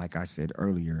 like I said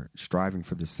earlier, striving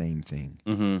for the same thing.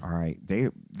 All right.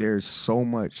 There's so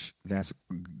much that's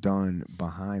done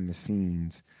behind the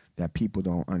scenes that people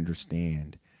don't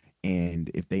understand. And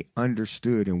if they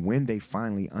understood, and when they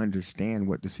finally understand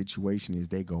what the situation is,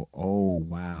 they go, oh,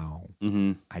 wow,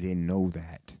 I didn't know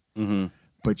that.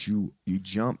 But you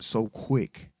jump so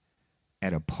quick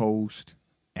at a post,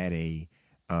 at a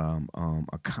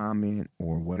comment,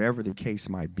 or whatever the case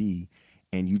might be,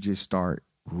 and you just start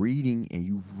reading, and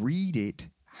you read it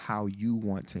how you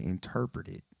want to interpret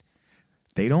it.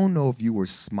 They don't know if you were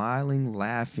smiling,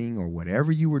 laughing, or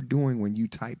whatever you were doing when you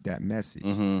typed that message,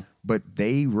 but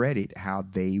they read it how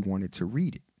they wanted to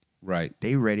read it. Right.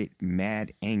 They read it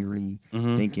mad, angrily,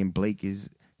 thinking Blake he's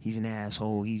an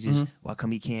asshole. He's just, why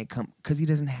come he can't come? Because he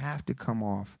doesn't have to come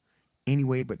off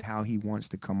anyway, but how he wants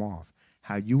to come off.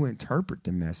 How you interpret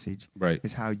the message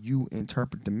is how you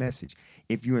interpret the message.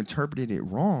 If you interpreted it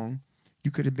wrong, you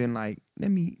could have been like,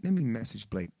 let me message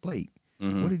Blake. Blake,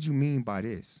 what did you mean by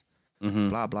this?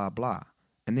 Blah, blah, blah.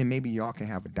 And then maybe y'all can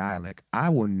have a dialect. I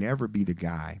will never be the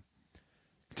guy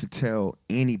to tell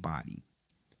anybody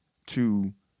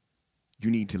you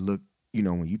need to look,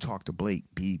 when you talk to Blake,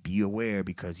 be aware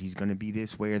because he's going to be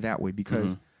this way or that way,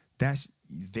 because that's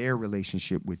their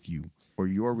relationship with you or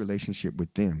your relationship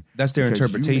with them. That's their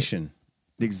interpretation.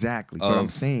 Exactly. But I'm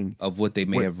saying of what they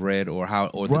may have read or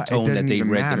the tone that they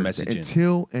read the message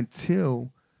in.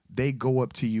 Until they go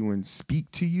up to you and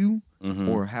speak to you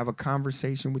or have a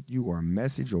conversation with you or a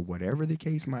message or whatever the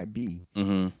case might be,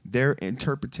 their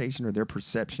interpretation or their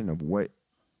perception of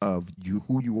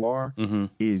who you are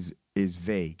is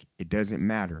vague. It doesn't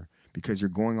matter because you're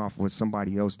going off what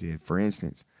somebody else did. For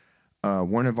instance,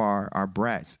 one of our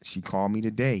brats, she called me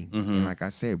today. And like I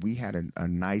said, we had a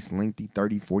nice, lengthy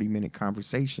 30, 40-minute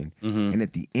conversation. And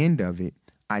at the end of it,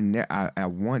 I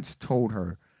once told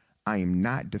her, I am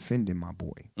not defending my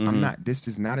boy. This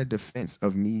is not a defense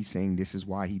of me saying this is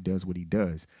why he does what he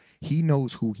does. He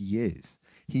knows who he is.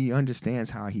 He understands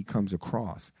how he comes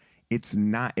across. It's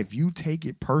not, if you take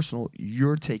it personal,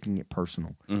 you're taking it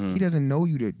personal. He doesn't know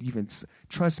you to even,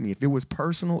 trust me, if it was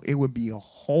personal, it would be a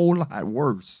whole lot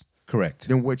worse. Correct.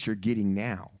 Than what you're getting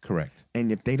now. Correct.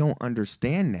 And if they don't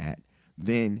understand that,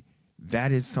 then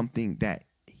that is something that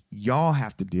y'all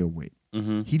have to deal with.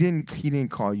 He didn't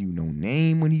call you no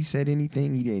name when he said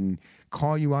anything. He didn't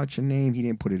call you out your name. He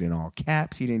didn't put it in all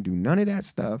caps. He didn't do none of that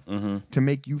stuff to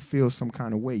make you feel some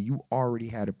kind of way. You already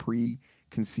had a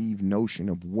preconceived notion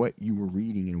of what you were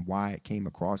reading and why it came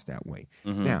across that way.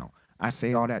 Now, I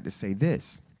say all that to say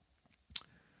this.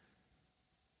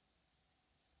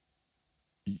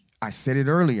 I said it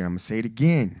earlier. I'm going to say it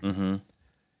again.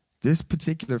 This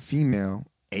particular female,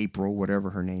 April, whatever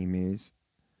her name is,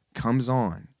 comes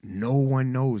on. No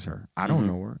one knows her. I don't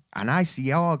know her. And I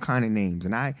see all kind of names.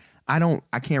 And I can't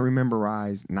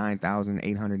rememorize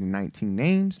 9,819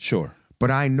 names. Sure.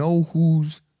 But I know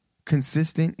who's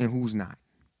consistent and who's not.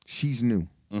 She's new.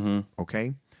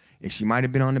 Okay? And she might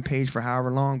have been on the page for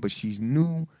however long, but she's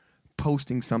new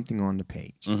posting something on the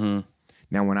page.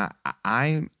 Now, when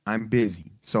I'm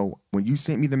busy. So when you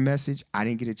sent me the message, I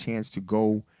didn't get a chance to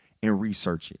go and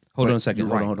research it. Hold on a second.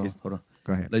 Hold on.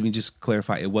 Go ahead. Let me just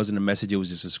clarify. It wasn't a message. It was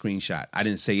just a screenshot. I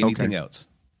didn't say anything else.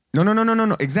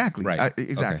 No. Exactly. Right.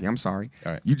 Exactly. Okay. I'm sorry.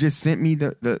 All right. You just sent me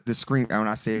the screen. When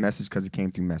I say message, because it came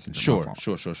through Messenger.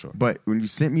 Sure. But when you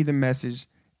sent me the message,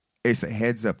 it's a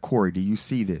heads up, Corey. Do you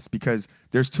see this? Because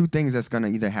there's two things that's going to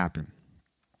either happen.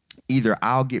 Either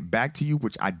I'll get back to you,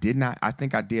 which I did not. I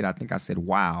think I did. I think I said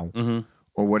wow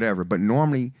or whatever. But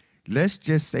normally, let's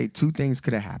just say two things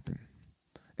could have happened.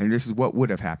 And this is what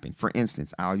would have happened. For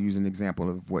instance, I'll use an example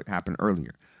of what happened earlier.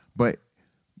 But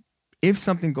if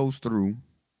something goes through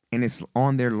and it's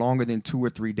on there longer than 2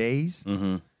 or 3 days,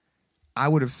 I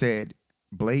would have said,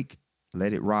 Blake,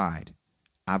 let it ride.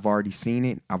 I've already seen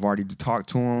it. I've already talked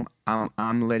to him.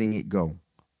 I'm letting it go.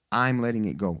 I'm letting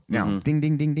it go. Now, ding,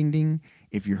 ding, ding, ding, ding.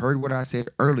 If you heard what I said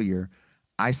earlier,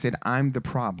 I said I'm the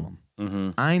problem.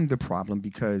 I'm the problem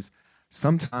because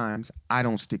sometimes I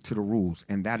don't stick to the rules,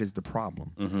 and that is the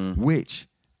problem, which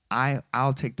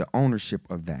I'll take the ownership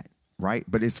of that, right?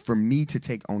 But it's for me to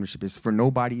take ownership. It's for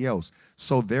nobody else.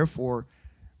 So therefore,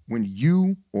 when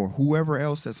you or whoever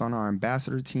else that's on our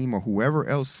ambassador team or whoever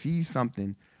else sees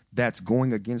something that's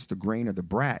going against the grain of the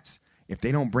brats, if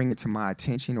they don't bring it to my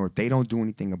attention or if they don't do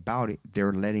anything about it,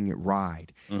 they're letting it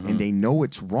ride. And they know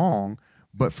it's wrong.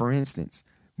 But for instance,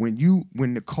 when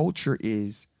the culture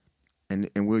is, and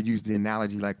we'll use the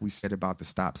analogy like we said about the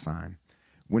stop sign.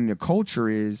 When the culture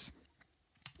is,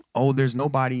 oh, there's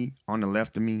nobody on the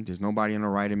left of me, there's nobody on the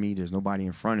right of me, there's nobody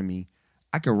in front of me,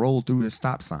 I can roll through the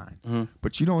stop sign.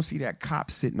 But you don't see that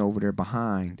cop sitting over there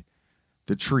behind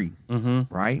the tree,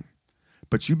 right?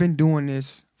 But you've been doing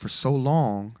this for so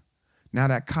long, now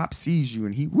that cop sees you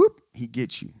and he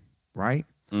gets you, right?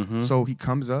 So he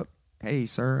comes up, hey,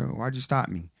 sir, why'd you stop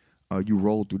me? You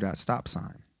rolled through that stop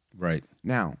sign. Right.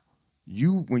 Now,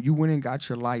 when you went and got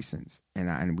your license,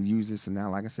 and we use this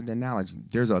now, like I said, the analogy,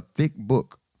 there's a thick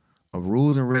book of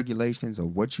rules and regulations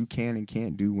of what you can and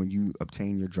can't do when you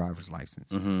obtain your driver's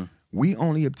license. We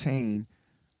only obtain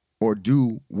or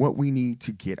do what we need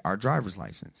to get our driver's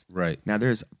license. Right. Now,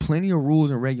 there's plenty of rules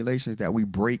and regulations that we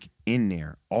break in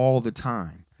there all the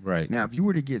time. Right. Now, if you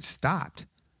were to get stopped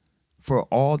for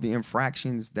all the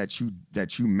infractions that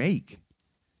you make,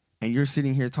 and you're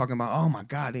sitting here talking about, oh my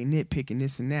God, they nitpicking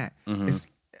this and that.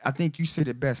 I think you said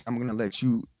it best. I'm going to let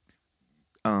you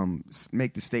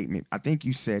make the statement. I think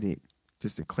you said it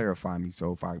just to clarify me.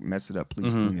 So if I mess it up,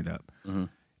 please clean it up.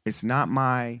 It's not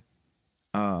my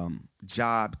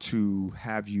job to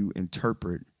have you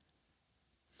interpret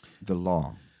the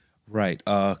law. Right.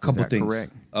 A couple things.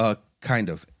 Correct? Kind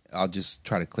of. I'll just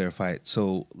try to clarify it.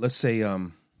 So let's say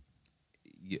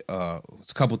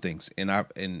it's a couple things, and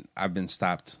I've been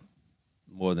stopped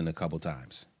more than a couple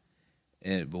times,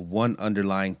 but one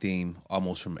underlying theme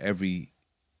almost from every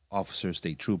officer,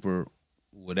 state trooper,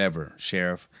 whatever,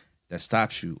 sheriff that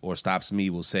stops you or stops me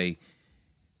will say,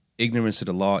 ignorance of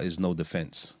the law is no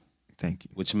defense. Thank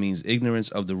you. Which means ignorance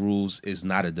of the rules is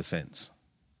not a defense.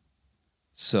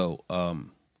 So,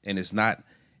 and it's not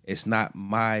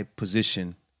my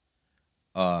position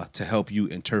to help you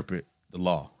interpret the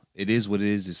law. It is what it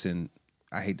is. It's in,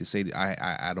 I hate to say it,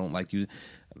 I don't like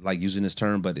using this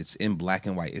term, but it's in black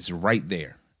and white. It's right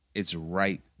there. It's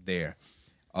right there.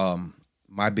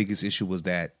 My biggest issue was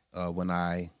that when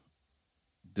I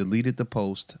deleted the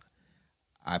post,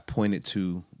 I pointed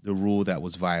to the rule that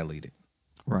was violated.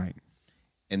 Right.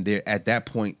 And at that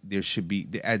point,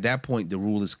 the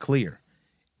rule is clear.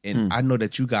 And I know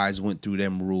that you guys went through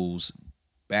them rules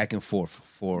back and forth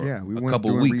for a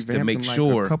couple of weeks to make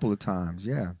sure, a couple of times,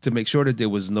 to make sure that there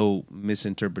was no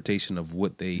misinterpretation of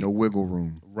what no wiggle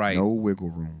room, right? No wiggle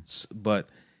room. But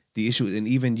the issue, and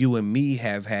even you and me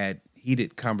have had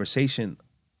heated conversation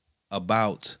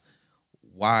about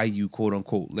why you quote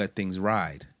unquote let things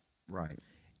ride, right?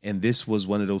 And this was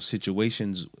one of those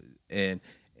situations, and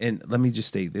let me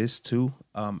just say this too.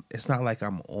 It's not like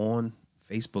I'm on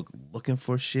Facebook looking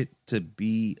for shit to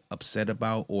be upset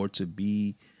about or to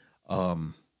be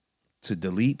to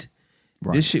delete.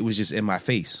 Right. This shit was just in my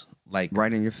face. Like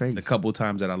right in your face. The couple of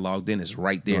times that I logged in, it's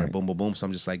right there. Right. Boom, boom, boom. So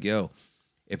I'm just like, yo,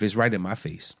 if it's right in my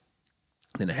face,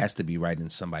 then it has to be right in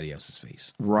somebody else's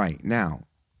face. Right. Now,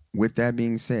 with that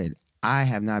being said, I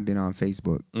have not been on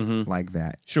Facebook like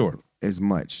that. Sure. As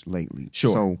much lately.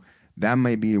 Sure. So that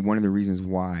may be one of the reasons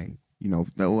why,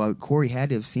 Corey had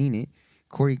to have seen it.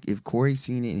 If Corey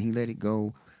seen it and he let it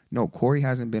go, no, Corey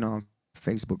hasn't been on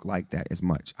Facebook like that as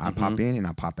much. I pop in and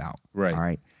I pop out. Right. All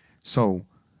right. So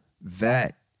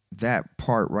that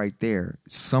part right there,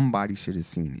 somebody should have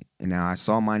seen it. And now I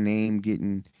saw my name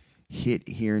getting hit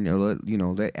here and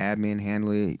let admin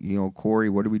handle it. Corey,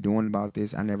 what are we doing about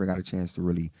this? I never got a chance to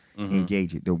really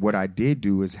engage it. What I did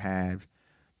do is have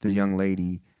the young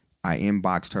lady, I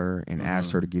inboxed her and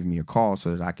asked her to give me a call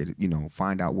so that I could,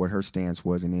 find out what her stance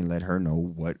was and then let her know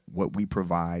what we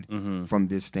provide from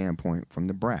this standpoint from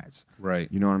the brats. Right.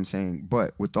 You know what I'm saying?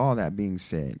 But with all that being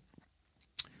said,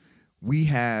 we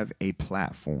have a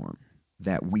platform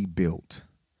that we built,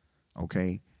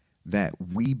 okay? That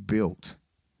we built.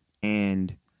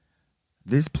 And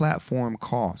this platform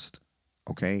cost,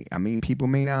 okay? I mean, people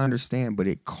may not understand, but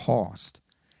it cost.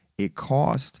 It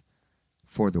cost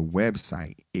for the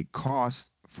website. It costs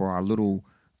for our little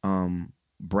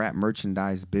brat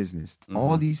merchandise business.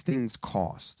 All these things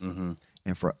cost. And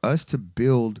for us to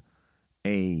build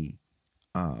a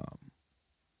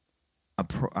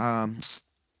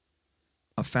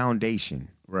foundation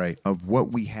of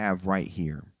what we have right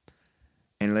here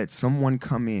and let someone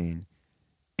come in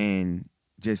and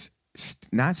just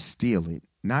not steal it,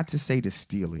 not to say to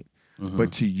steal it,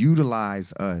 but to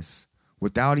utilize us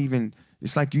without even...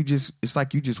 It's like you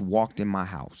just walked in my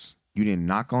house. You didn't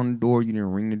knock on the door. You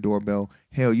didn't ring the doorbell.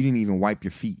 Hell, you didn't even wipe your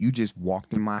feet. You just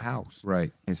walked in my house,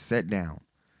 right, and sat down.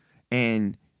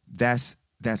 And that's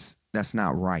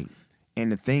not right.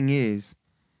 And the thing is,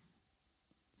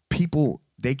 people,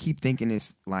 they keep thinking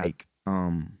it's like you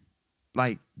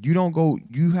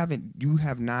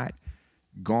have not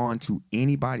gone to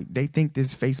anybody. They think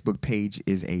this Facebook page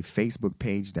is a Facebook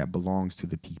page that belongs to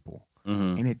the people,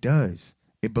 and it does.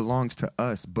 It belongs to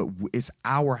us, but it's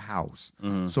our house.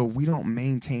 So if we don't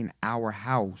maintain our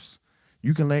house,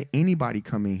 you can let anybody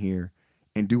come in here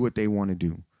and do what they want to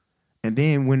do. And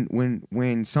then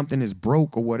when something is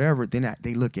broke or whatever, then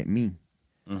they look at me.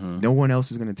 No one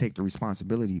else is going to take the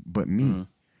responsibility but me.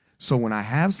 So when I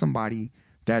have somebody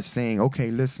that's saying,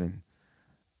 okay, listen,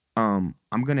 I'm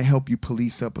going to help you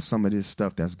police up some of this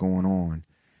stuff that's going on.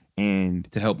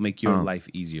 And to help make your life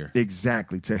easier.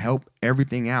 Exactly. To help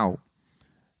everything out.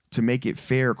 To make it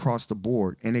fair across the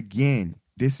board. And again,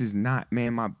 this is not,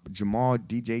 man, my Jamal,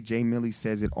 DJ J Millie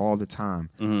says it all the time.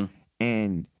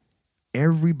 And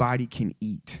everybody can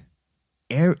eat.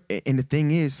 And the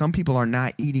thing is, some people are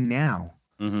not eating now,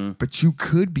 but you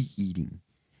could be eating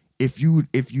if you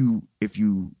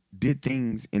did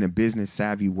things in a business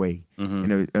savvy way.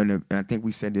 And I think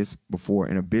we said this before,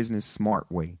 in a business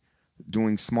smart way,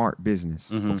 doing smart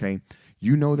business. Okay.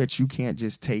 You know that you can't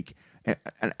just take,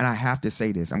 and I have to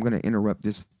say this. I'm going to interrupt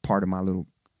this part of my little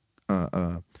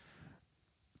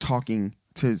talking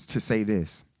to say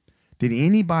this. Did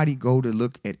anybody go to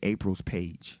look at April's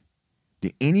page?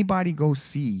 Did anybody go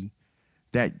see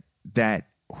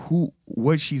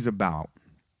what she's about?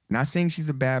 Not saying she's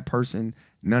a bad person,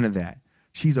 none of that.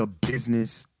 She's a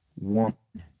business woman.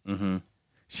 Mm-hmm.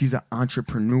 She's an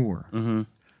entrepreneur. Mm-hmm.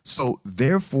 So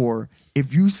therefore,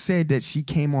 if you said that she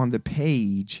came on the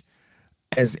page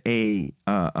as a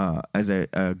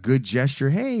good gesture,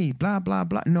 hey, blah blah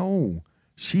blah. No,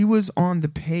 she was on the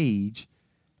page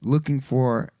looking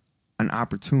for an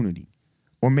opportunity,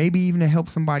 or maybe even to help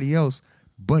somebody else.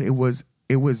 But it was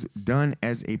done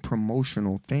as a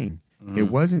promotional thing. Mm-hmm.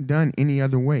 It wasn't done any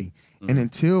other way. Mm-hmm. And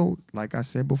until, like I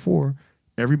said before,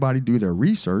 everybody do their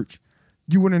research,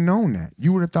 you would have known that.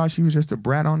 You would have thought she was just a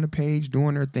brat on the page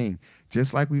doing her thing.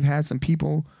 Just like we've had some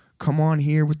people come on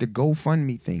here with the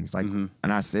GoFundMe things. Like, mm-hmm.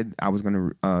 and I said I was going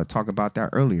to talk about that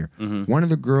earlier. Mm-hmm. One of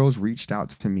the girls reached out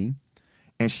to me,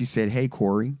 and she said, hey,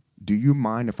 Corey, do you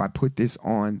mind if I put this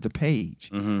on the page?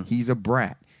 Mm-hmm. He's a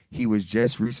brat. He was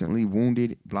just recently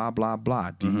wounded, blah, blah,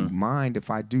 blah. Do you mind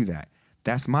if I do that?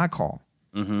 That's my call.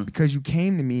 Mm-hmm. Because you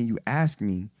came to me and you asked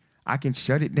me, I can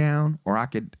shut it down, or I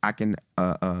can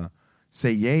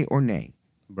say yay or nay.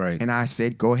 Right. And I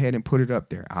said, go ahead and put it up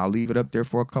there. I'll leave it up there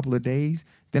for a couple of days.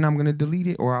 Then I'm going to delete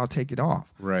it, or I'll take it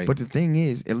off. Right. But the thing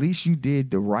is, at least you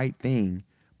did the right thing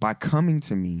by coming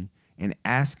to me and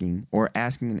asking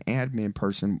an admin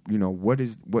person,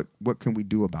 what can we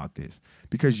do about this?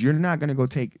 Because you're not going to go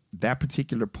take that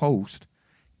particular post,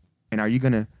 and are you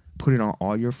going to put it on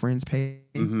all your friends' page?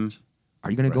 Mm-hmm.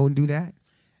 Are you going to go and do that?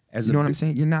 You know what I'm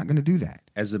saying? You're not going to do that.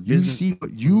 As a business,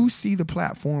 you see the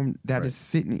platform that is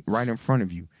sitting right in front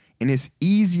of you, and it's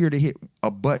easier to hit a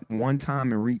button one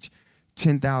time and reach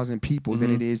 10,000 people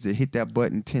than it is to hit that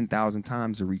button 10,000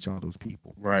 times to reach all those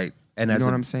people. Right. And you know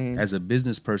what I'm saying? As a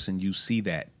business person, you see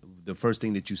that. The first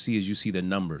thing that you see is you see the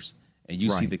numbers, and you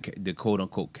see the quote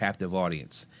unquote captive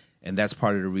audience. And that's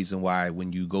part of the reason why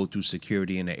when you go through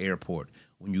security in the airport,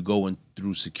 when you go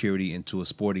through security into a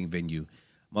sporting venue,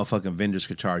 motherfucking vendors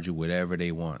could charge you whatever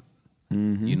they want.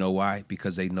 Mm-hmm. You know why?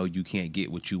 Because they know you can't get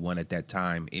what you want at that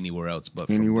time anywhere else but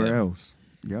from anywhere them. else.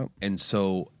 Yep. And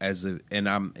so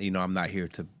I'm not here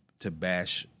to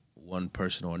bash one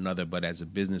person or another, but as a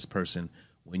business person,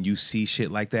 when you see shit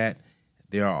like that,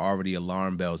 there are already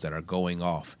alarm bells that are going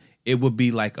off. It would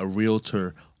be like a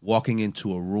realtor walking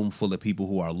into a room full of people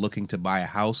who are looking to buy a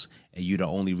house, and you're the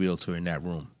only realtor in that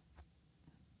room.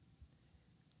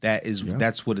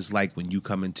 That's what it's like when you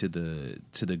come into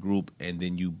the group, and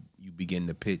then you begin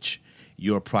to pitch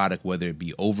your product, whether it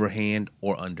be overhand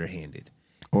or underhanded.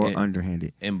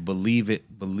 And believe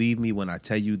me when I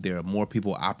tell you, there are more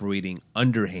people operating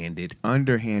underhandedly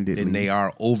than they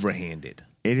are overhanded.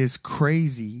 It is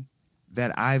crazy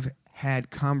that I've had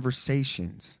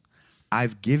conversations.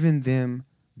 I've given them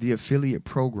the affiliate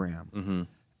program. Mm-hmm.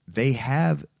 They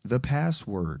have the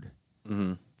password.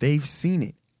 Mm-hmm. They've seen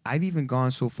it. I've even gone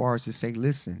so far as to say,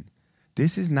 listen,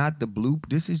 this is not the bloop.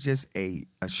 This is just a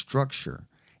structure.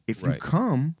 If you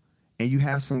come and you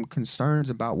have some concerns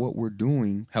about what we're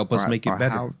doing, help us make it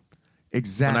better.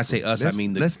 Exactly. When I say us, I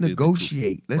mean let's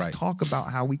negotiate. Let's right. talk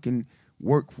about how we can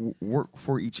work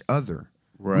for each other.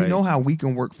 Right. We know how we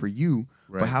can work for you,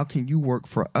 right. but how can you work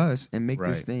for us and make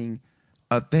this thing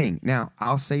a thing? Now,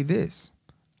 I'll say this.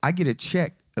 I get a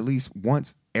check at least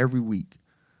once every week,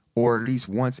 or at least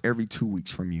once every 2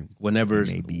 weeks from you. Whenever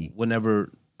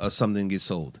something gets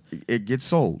sold. It gets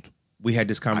sold. We had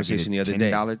this conversation the other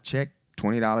day. $10 check,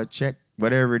 $20 check,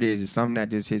 whatever it is. It's something that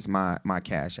just hits my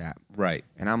Cash App. Right.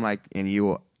 And I'm like, and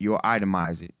you'll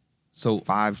itemize it. So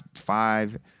five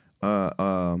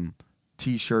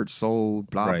T-shirts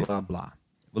sold, blah, blah, blah.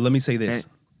 Well, let me say this.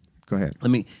 Go ahead.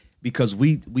 Because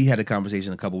we had a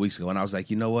conversation a couple weeks ago, and I was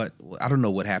like, you know what? I don't know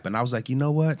what happened. I was like, you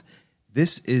know what?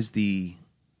 This is the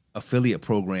affiliate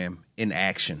program in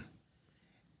action.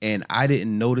 And I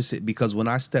didn't notice it because when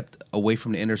I stepped away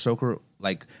from the inner circle,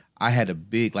 like I had a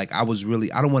big, like I was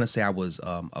really, I don't want to say I was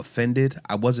offended.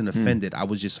 I wasn't offended. I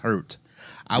was just hurt.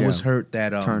 I was hurt that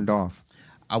turned off.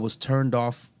 I was turned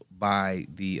off by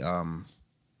the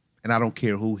and I don't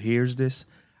care who hears this.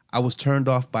 I was turned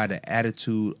off by the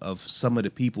attitude of some of the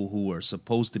people who are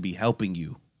supposed to be helping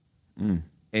you. And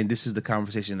this is the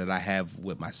conversation that I have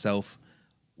with myself,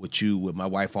 with you, with my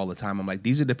wife all the time. I'm like,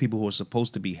 these are the people who are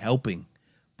supposed to be helping,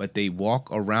 but they walk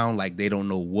around like they don't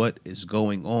know what is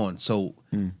going on. So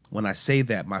when I say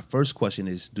that, my first question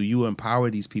is, do you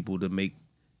empower these people to make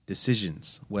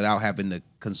decisions without having to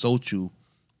consult you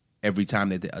every time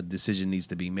that a decision needs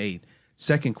to be made?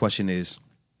 Second question is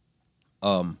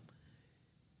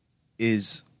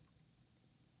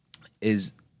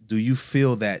do you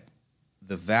feel that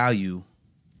the value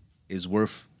is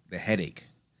worth the headache?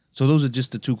 So those are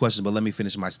just the two questions, but let me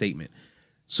finish my statement.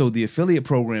 So the affiliate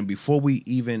program,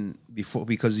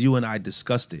 because you and I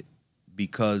discussed it,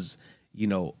 because you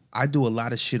know, I do a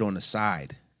lot of shit on the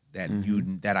side that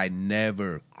that I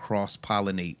never cross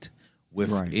pollinate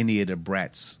with any of the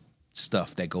Bratz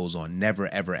stuff that goes on. Never,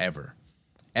 ever, ever,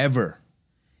 ever.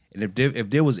 And if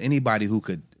there was anybody who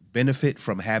could benefit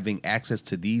from having access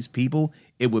to these people,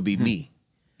 it would be me.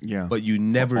 Yeah, but you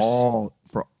never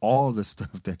for all the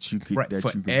stuff that you could bring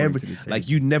to the table. Like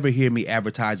you never hear me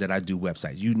advertise that I do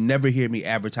websites. You never hear me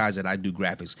advertise that I do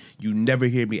graphics. You never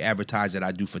hear me advertise that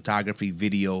I do photography,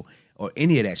 video, or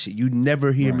any of that shit. You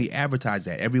never hear me advertise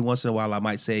that. Every once in a while, I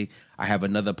might say I have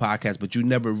another podcast, but you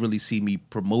never really see me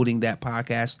promoting that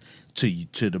podcast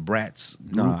to the Bratz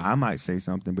group. No, I might say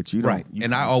something, but you don't. Right,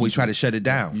 and I always try to shut it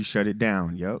down. You shut it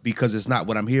down, yep, because it's not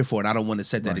what I'm here for, and I don't want to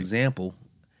set that example.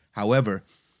 However,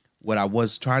 what I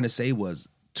was trying to say was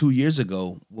 2 years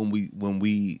ago when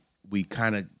we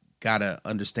kind of got an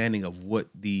understanding of what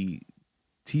the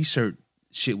t-shirt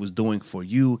shit was doing for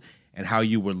you and how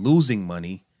you were losing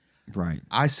money. Right.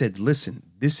 I said, listen,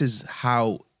 this is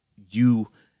how you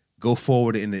go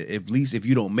forward, and at least if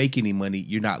you don't make any money,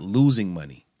 you're not losing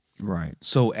money. Right.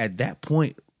 So at that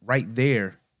point right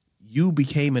there, you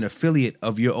became an affiliate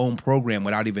of your own program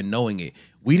without even knowing it.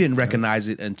 We didn't recognize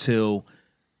it until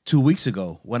 2 weeks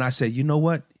ago when I said, you know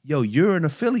what? Yo, you're an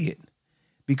affiliate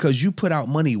because you put out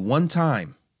money one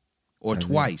time or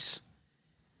twice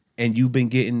and you've been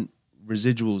getting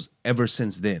residuals ever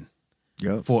since then.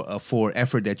 Yep. For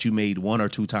effort that you made one or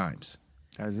two times.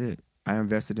 That's it. I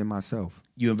invested in myself.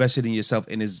 You invested in yourself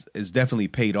and it's definitely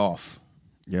paid off.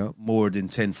 Yep. More than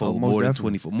 10-fold, more than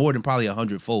 20-fold, more than probably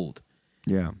 100-fold.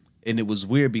 Yeah. And it was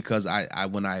weird because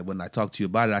when I talked to you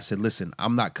about it, I said, listen,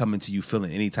 I'm not coming to you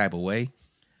feeling any type of way.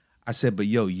 I said, but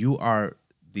yo, you are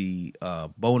the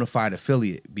bona fide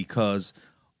affiliate because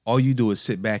all you do is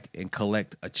sit back and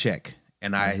collect a check,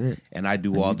 and I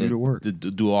do all the work.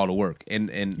 Do all the work, and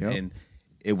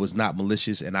it was not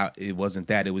malicious, and it wasn't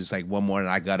that. It was like one morning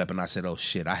I got up and I said, oh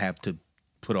shit, I have to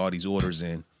put all these orders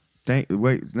in.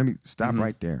 Wait, let me stop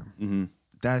right there. Mm-hmm.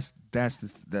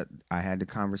 That I had the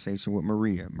conversation with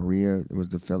Maria. Maria was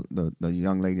the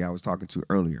young lady I was talking to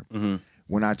earlier. Mm-hmm.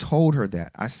 When I told her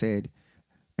that, I said.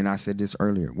 And I said this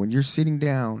earlier, when you're sitting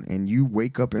down and you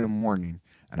wake up in the morning,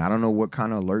 and I don't know what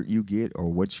kind of alert you get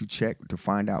or what you check to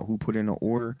find out who put in an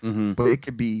order, but it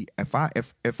could be if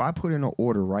I put in an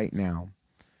order right now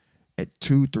at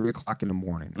 2-3 o'clock in the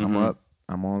morning, I'm up,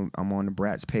 I'm on the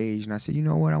Bratz page, and I said, you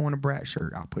know what, I want a Bratz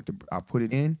shirt. I'll put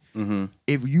it in.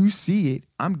 If you see it,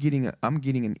 I'm getting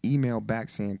an email back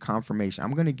saying confirmation.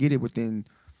 I'm gonna get it within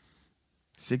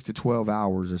 6 to 12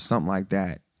 hours or something like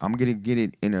that. I'm going to get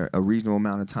it in a reasonable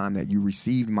amount of time that you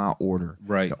received my order.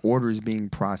 Right. The order is being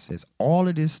processed. All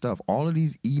of this stuff, all of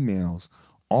these emails,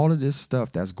 all of this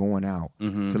stuff that's going out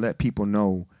to let people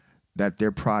know that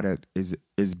their product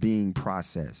is being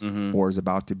processed or is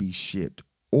about to be shipped.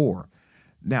 Or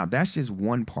now that's just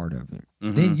one part of it.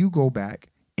 Then you go back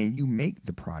and you make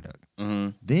the product.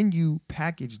 Then you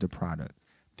package the product.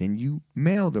 Then you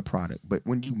mail the product. But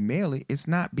when you mail it, it's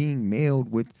not being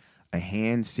mailed with a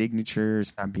hand signature.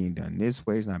 It's not being done this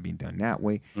way. It's not being done that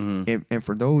way. And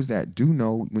for those that do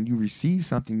know, when you receive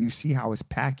something, you see how it's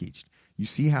packaged. You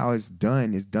see how it's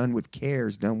done. It's done with care.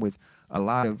 It's done with a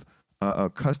lot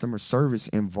of customer service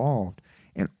involved.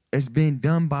 And it's been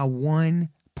done by one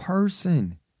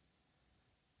person.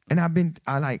 And I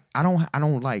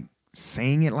don't like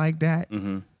saying it like that.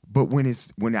 But when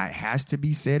it has to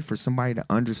be said for somebody to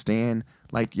understand,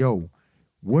 like, yo,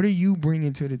 what are you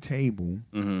bringing to the table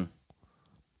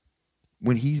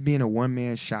when he's being a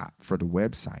one-man shop for the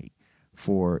website,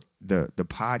 for the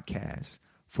podcast,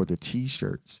 for the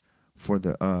T-shirts, for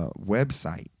the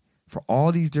website, for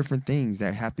all these different things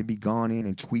that have to be gone in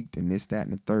and tweaked and this, that,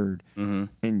 and the third.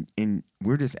 And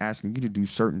we're just asking you to do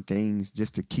certain things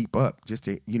just to keep up, just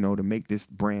to, to make this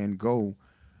brand go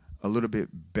a little bit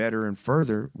better and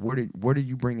further. What are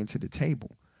you bringing to the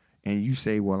table? And you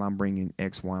say, well, I'm bringing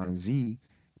X, Y, and Z.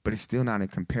 But it's still not in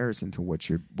comparison to what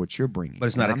you're bringing. But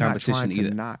it's not a competition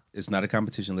either. It's not a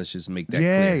competition. Let's just make that clear.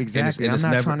 Yeah, exactly. I'm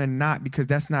not trying to not, because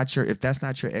if that's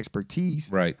not your expertise,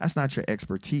 right? That's not your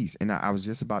expertise. And I was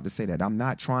just about to say that I'm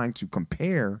not trying to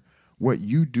compare what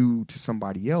you do to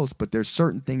somebody else, but there's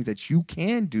certain things that you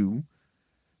can do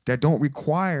that don't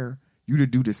require you to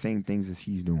do the same things as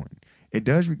he's doing. It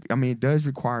does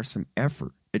require some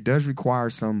effort. It does require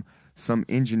some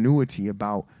ingenuity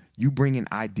about you bringing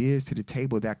ideas to the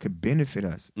table that could benefit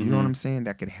us. You know what I'm saying?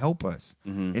 That could help us.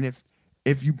 And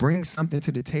if you bring something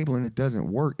to the table and it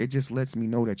doesn't work, it just lets me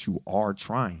know that you are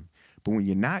trying. But when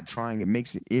you're not trying, it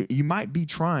makes it you might be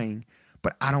trying,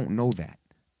 but I don't know that.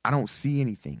 I don't see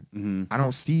anything. I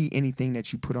don't see anything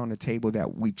that you put on the table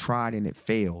that we tried and it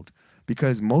failed.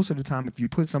 Because most of the time, if you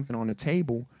put something on the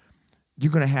table,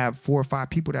 you're going to have 4 or 5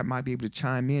 people that might be able to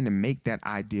chime in and make that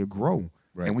idea grow.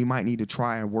 Right. And we might need to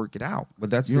try and work it out. But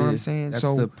that's you know what I'm saying?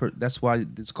 That's why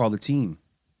it's called a team.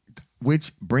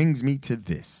 Which brings me to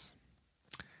this.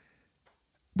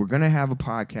 We're going to have a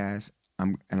podcast.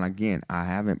 And again, I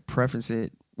haven't prefaced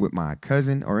it with my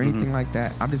cousin or anything like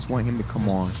that. I just want him to come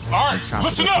on. All right,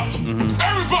 listen up.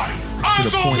 Everybody,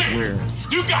 eyes on me.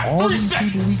 You got all 3 these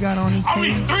seconds. people we got on this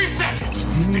page, 3 seconds.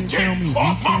 You mean to tell me we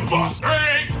can't bus.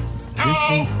 this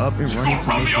thing up and running to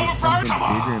make it something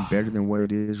bigger and better than what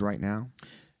it is right now?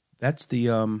 That's the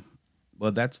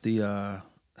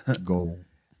goal.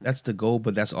 That's the goal,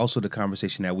 but that's also the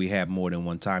conversation that we have more than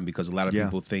one time, because a lot of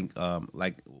people think,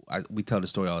 we tell the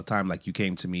story all the time, like you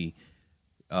came to me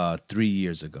 3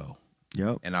 years ago.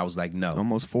 Yep. And I was like, no.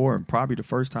 Almost 4, probably the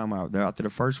first time out there after the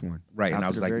first one. Right. And I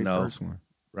was like, no.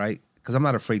 Right. Because I'm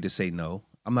not afraid to say no.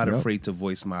 I'm not afraid to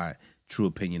voice my true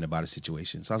opinion about a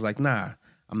situation. So I was like, nah,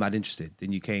 I'm not interested.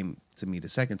 Then you came to me the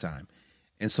second time.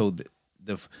 And so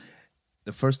the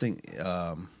first thing,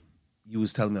 you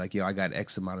was telling me like, yo, I got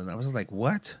X amount, and I was like,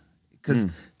 what? Because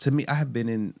to me, I have been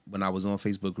in, when I was on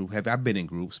Facebook group, I've been in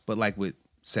groups, but like with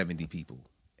 70 people,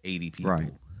 80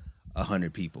 people,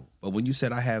 100 people. But when you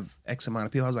said I have X amount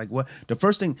of people, I was like, what? The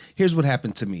first thing, here's what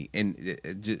happened to me. And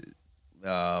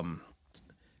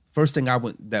first thing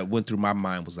that went through my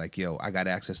mind was like, yo, I got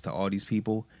access to all these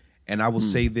people. And I will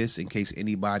say this in case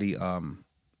anybody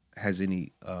has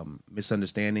any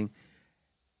misunderstanding.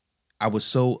 I'm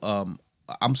so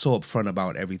upfront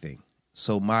about everything.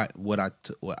 So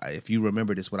if you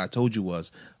remember this, what I told you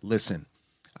was, listen,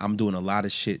 I'm doing a lot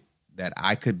of shit that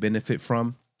I could benefit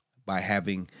from by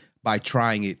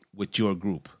trying it with your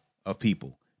group of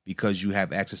people, because you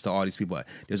have access to all these people.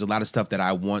 There's a lot of stuff that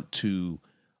I want to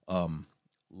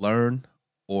learn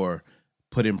or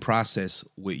put in process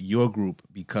with your group,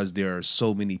 because there are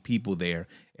so many people there.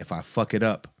 If I fuck it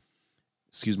up,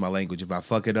 excuse my language, if I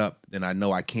fuck it up, then I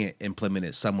know I can't implement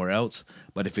it somewhere else.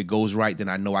 But if it goes right, then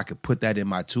I know I could put that in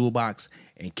my toolbox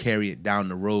and carry it down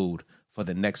the road for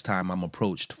the next time I'm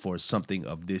approached for something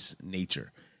of this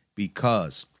nature.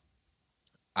 Because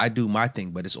I do my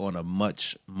thing, but it's on a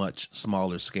much, much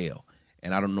smaller scale.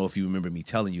 And I don't know if you remember me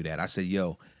telling you that. I said,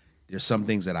 yo, there's some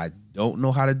things that I don't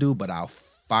know how to do, but I'll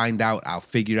find out, I'll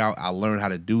figure out, I'll learn how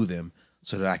to do them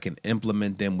so that I can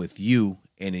implement them with you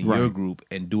and in your group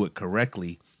and do it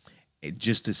correctly,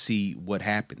 just to see what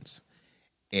happens.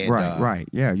 And, right.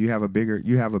 Yeah, you have a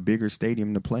bigger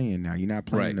stadium to play in now. You're not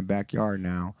playing in the backyard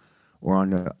now or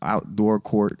on the outdoor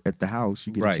court at the house.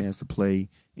 You get a chance to play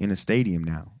in a stadium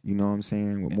now. You know what I'm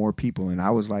saying? With more people. And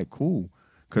I was like, cool,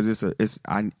 because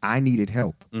I needed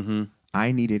help. Mm-hmm.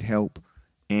 I needed help,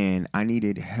 and I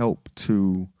needed help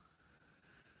to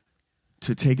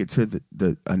take it to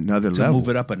the another level. To move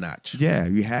it up a notch. Yeah,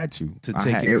 you had to.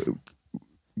 Take it.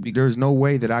 There's no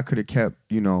way that I could have kept,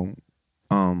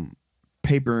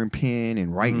 paper and pen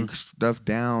and writing stuff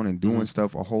down and doing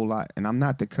stuff a whole lot. And I'm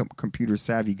not the computer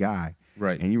savvy guy.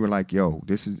 Right. And you were like, yo,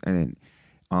 this is, and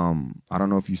I don't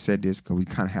know if you said this because we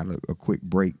kind of had a quick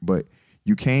break, but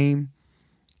you came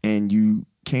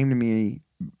to me,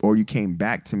 or you came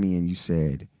back to me and you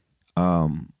said,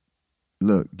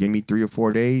 look, give me 3 or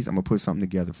 4 days. I'm going to put something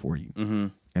together for you. Mm-hmm.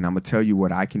 And I'm going to tell you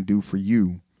what I can do for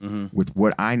you with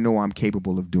what I know I'm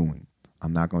capable of doing.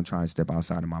 I'm not going to try to step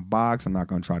outside of my box. I'm not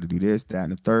going to try to do this, that,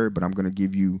 and the third, but I'm going to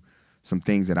give you some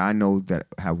things that I know that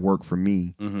have worked for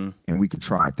me, and we could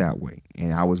try it that way.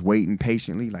 And I was waiting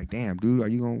patiently, like, damn, dude,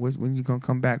 when you going to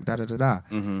come back, da-da-da-da.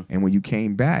 And when you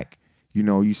came back,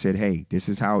 you said, hey, this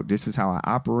is how I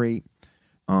operate.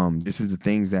 This is the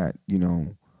things that,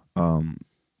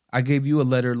 I gave you a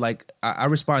letter, like I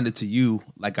responded to you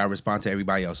like I respond to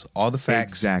everybody else. All the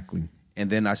facts. Exactly. And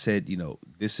then I said,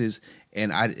 this is,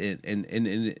 and how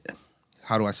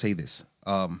do I say this?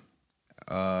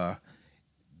 The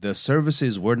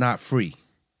services were not free.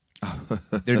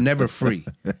 They're never free,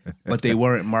 but they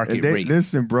weren't market rate.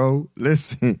 Listen, bro,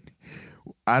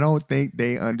 I don't think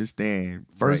they understand.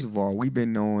 First of all, we've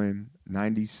been knowing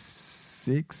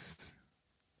 96.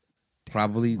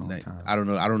 Probably, I don't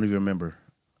know. I don't even remember.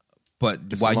 But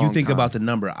while you think about the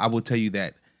number, I will tell you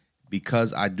that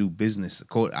because I do business,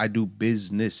 quote, I do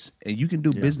business, and you can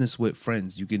do business with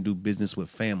friends, you can do business with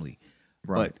family.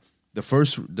 Right. But the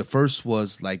first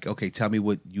was like, okay, tell me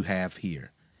what you have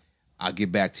here. I'll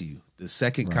get back to you. The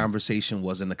second conversation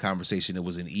wasn't a conversation; it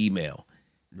was an email.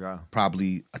 Yeah,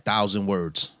 probably 1,000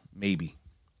 words, maybe.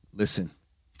 Listen,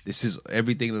 this is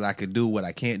everything that I could do. What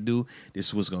I can't do. This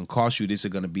is what's going to cost you. This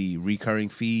is going to be recurring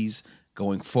fees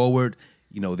going forward.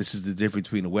 this is the difference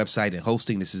between a website and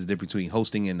hosting. This is the difference between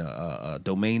hosting and a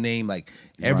domain name. Like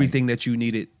everything that you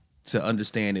needed to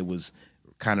understand, it was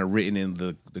kind of written in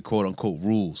the quote unquote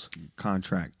rules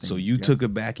contract thing. So you took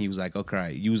it back and you was like,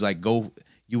 okay, you was like, go.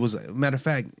 You was, matter of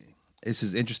fact, this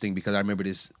is interesting because I remember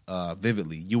this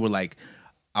vividly. You were like,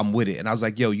 I'm with it, and I was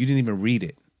like, yo, you didn't even read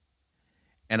it.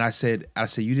 And I said,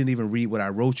 you didn't even read what I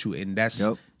wrote you, and that's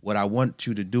what I want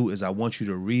you to do. Is I want you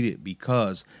to read it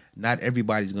because not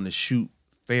everybody's going to shoot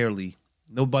fairly.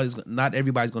 Not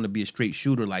everybody's going to be a straight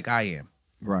shooter like I am.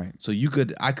 Right. So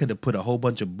I could have put a whole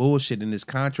bunch of bullshit in this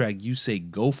contract. You say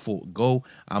go,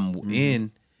 I'm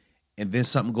in, and then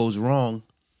something goes wrong,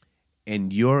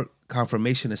 and your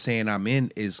confirmation of saying I'm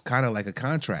in is kind of like a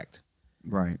contract.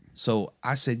 Right. So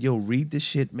I said, yo, read this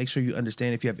shit. Make sure you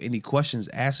understand. If you have any questions,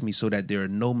 ask me so that there are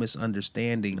no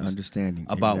misunderstandings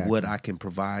about what I can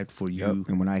provide for you.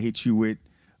 And when I hit you with,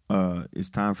 it's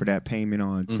time for that payment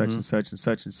on such and such and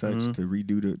such and such to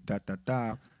redo the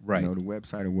right. The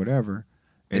website or whatever.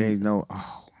 It ain't no,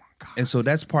 oh my God. And so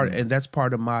that's part, and that's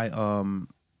part of my,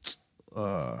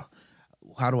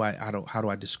 how do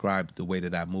I describe the way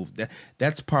that I move?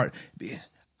 That's part.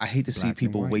 I hate to see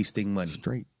people wasting money.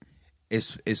 Straight.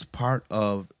 It's part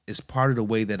of the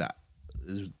way that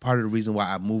is part of the reason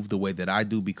why I move the way that I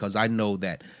do, because I know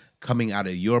that coming out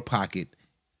of your pocket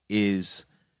is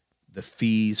the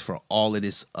fees for all of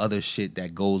this other shit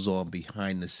that goes on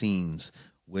behind the scenes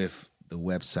with the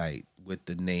website, with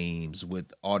the names,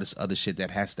 with all this other shit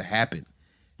that has to happen,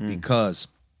 because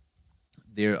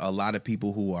there are a lot of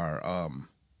people who are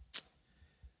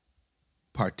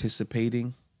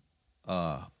participating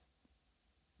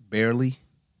barely,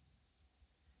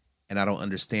 and I don't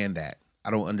understand that.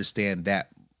 I don't understand that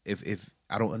if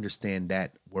I don't understand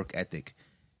that work ethic.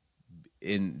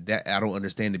 In that, I don't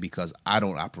understand it because I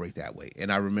don't operate that way.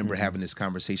 And I remember having this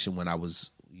conversation when I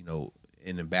was,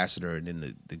 an ambassador and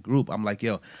in the group. I'm like,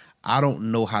 yo, I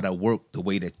don't know how to work the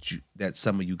way that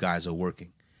some of you guys are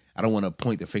working. I don't want to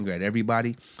point the finger at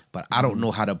everybody, but I don't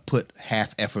know how to put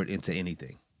half effort into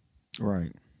anything.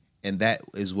 Right. And that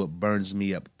is what burns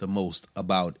me up the most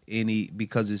about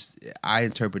because I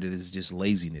interpret it as just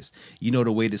laziness. You know,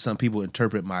 the way that some people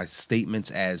interpret my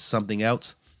statements as something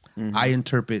else, I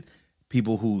interpret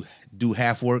people who do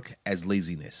half work as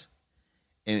laziness.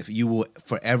 And if you will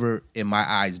forever, in my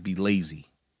eyes, be lazy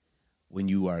when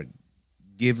you are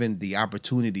given the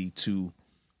opportunity to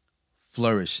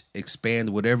flourish, expand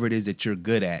whatever it is that you're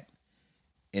good at,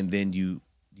 and then you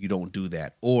don't do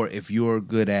that. Or if you're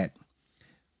good at,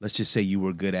 let's just say you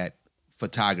were good at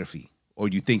photography, or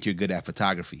you think you're good at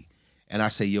photography, and I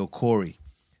say, yo, Corey,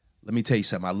 let me tell you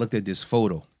something. I looked at this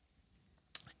photo,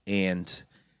 and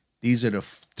these are the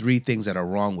three things that are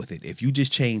wrong with it. If you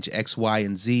just change X, Y,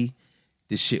 and Z,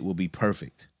 this shit will be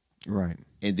perfect. Right.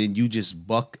 And then you just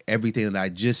buck everything that I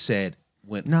just said.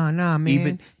 Nah,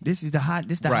 man. This is the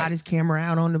hottest camera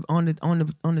out on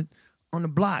the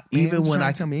block. Man. Even when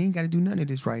I tell me, I ain't got to do none of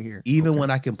this right here. Even when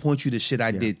I can point you to shit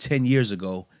I did 10 years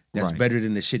ago, that's better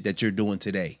than the shit that you're doing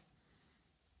today.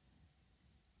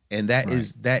 And that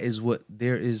is what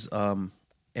there is. And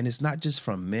it's not just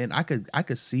from men. I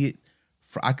could see it.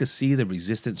 I could see the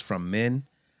resistance from men.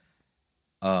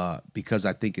 Because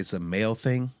I think it's a male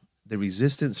thing. The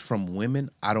resistance from women,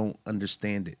 I don't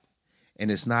understand it.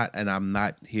 And it's not, and I'm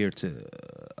not here to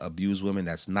abuse women.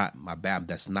 That's not my bag.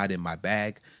 That's not in my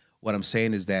bag. What I'm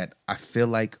saying is that I feel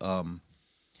like I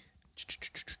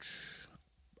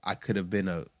could have been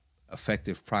a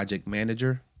effective project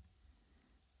manager,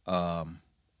 a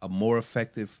more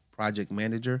effective project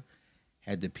manager,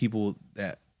 had the people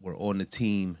that were on the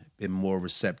team been more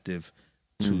receptive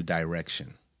to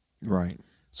direction. Right.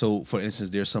 So, for instance,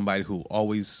 there's somebody who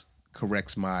always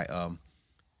corrects my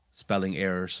spelling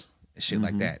errors and shit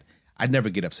like that. I'd never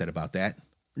get upset about that.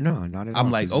 No, not at all.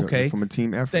 I'm like, okay. From a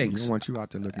team effort. Thanks. You don't want you out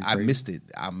there looking I crazy. missed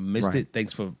it.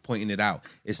 Thanks for pointing it out.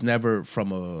 It's never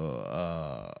from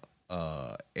a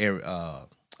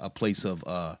place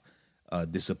of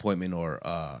disappointment or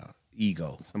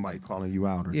ego. Somebody calling you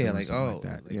out or like,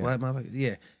 something like that. What, motherfucker?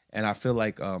 Yeah. And I feel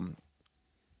like, and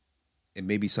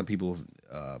maybe some people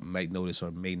might notice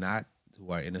or may not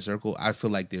who are in the circle. I feel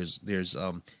like there's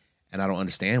and I don't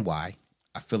understand why.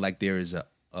 I feel like there is a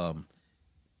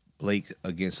Blake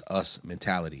against us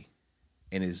mentality.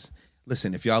 And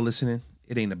listen, if y'all listening,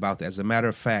 it ain't about that. As a matter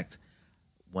of fact,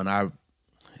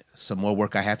 some more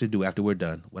work I have to do after we're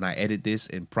done. When I edit this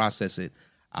and process it,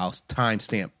 I'll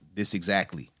timestamp this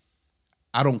exactly.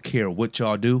 I don't care what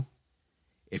y'all do.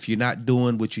 If you're not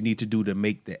doing what you need to do to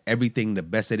make everything the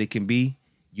best that it can be,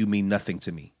 you mean nothing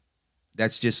to me.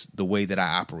 That's just the way that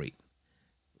I operate.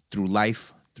 Through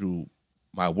life, through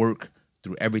my work,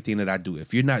 through everything that I do.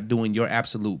 If you're not doing your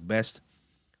absolute best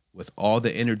with all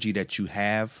the energy that you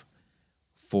have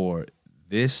for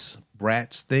this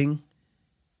Bratz thing,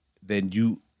 then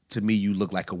to me, you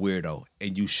look like a weirdo,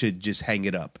 and you should just hang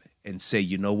it up and say,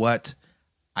 you know what?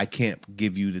 I can't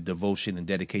give you the devotion and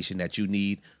dedication that you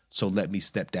need, so let me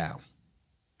step down.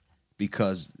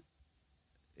 Because,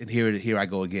 and here I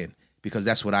go again, because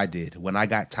that's what I did. When I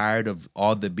got tired of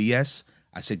all the BS,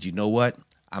 I said, you know what?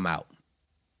 I'm out.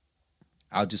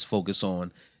 I'll just focus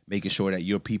on making sure that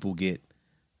your people get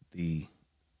the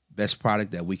best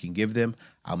product that we can give them.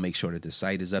 I'll make sure that the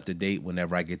site is up to date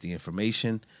whenever I get the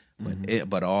information.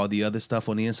 But all the other stuff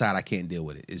on the inside, I can't deal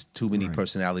with it. It's too many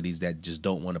personalities that just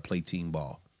don't want to play team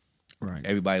ball. Right.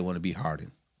 Everybody want to be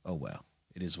Harden. Oh, well.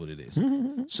 It is what it is.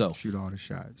 So shoot all the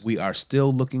shots. We are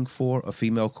still looking for a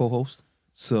female co-host.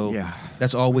 So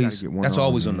that's always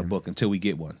on the book until we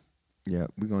get one. Yeah,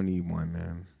 we're going to need one,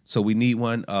 man. So we need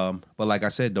one. But like I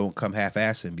said, don't come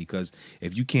half-assing, because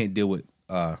if you can't deal with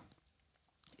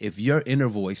if your inner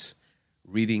voice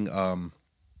reading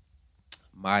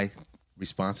my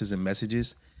responses and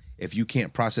messages, if you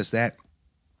can't process that,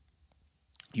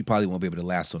 you probably won't be able to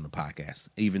last on the podcast.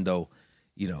 Even though,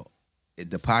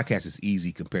 the podcast is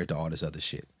easy compared to all this other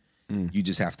shit. You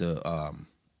just have to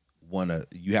want it.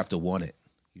 You know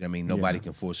what I mean? Nobody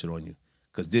can force it on you.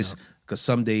 Because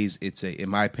some days in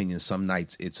my opinion, some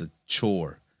nights it's a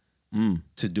chore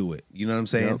to do it. You know what I'm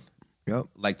saying? Yep.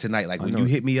 Like tonight, when you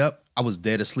hit me up, I was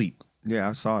dead asleep. Yeah,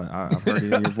 I saw it. I heard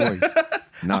it in your voice.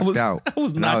 Knocked out. I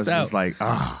was knocked out. Just like,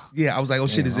 Yeah, I was like, oh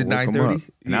shit, is it 9:30?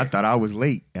 And I thought I was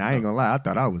late. And I ain't gonna lie, I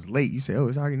thought I was late. You said, oh,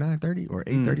 it's already 9:30 or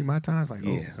 8:30 my time. It's like,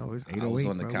 no, it's 8:08. I was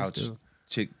on the couch.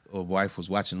 Chick or wife was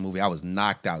watching a movie. I was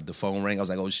knocked out. The phone rang. I was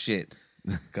like, oh shit,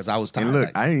 because I was tired. And look,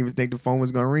 I didn't even think the phone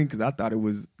was gonna ring because I thought it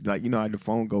was like, how the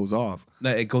phone goes off.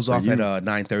 No, it goes off at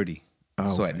 9:30.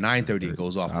 So at 9:30 it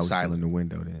goes off to silent. I was in the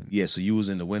window then. Yeah, so you was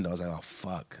in the window. I was like, oh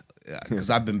fuck, because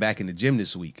I've been back in the gym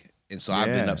this week, and so I've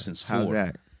been up since 4. How's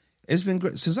that? It's been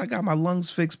great since I got my lungs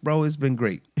fixed, bro. It's been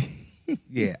great.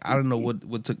 Yeah, I don't know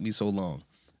what took me so long,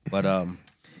 but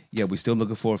we're still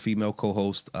looking for a female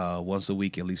co-host once a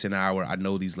week, at least an hour. I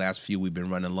know these last few we've been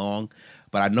running long,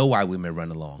 but I know why we've been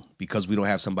running long, because we don't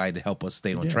have somebody to help us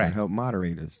stay on track. Help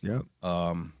moderate us. Yep.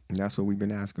 And that's what we've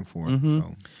been asking for.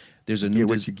 So there's a new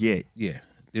what you get. Yeah,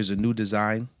 there's a new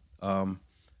design.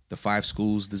 The 5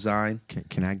 schools design.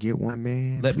 Can I get one,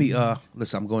 man? Let me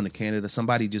listen. I'm going to Canada.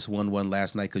 Somebody just won one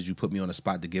last night because you put me on the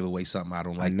spot to give away something. I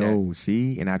don't like that. I know.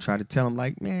 See, and I try to tell him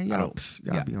like, man, y'all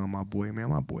be on my boy, man.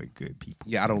 My boy, good people.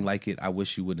 Yeah, I don't like it. I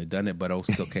wish you wouldn't have done it, but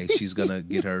it's okay. She's gonna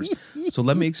get hers. So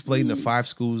let me explain the 5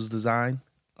 schools design.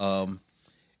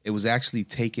 It was actually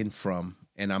taken from,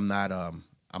 and I'm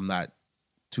not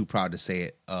too proud to say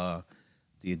it.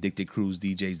 The Addicted Cruise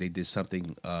DJs, they did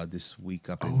something this week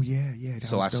up.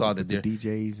 So I saw that the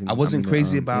DJs. And, I wasn't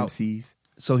crazy about MCs.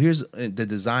 So here's the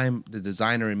design. The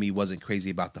designer in me wasn't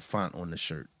crazy about the font on the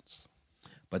shirts,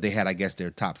 but they had, I guess, their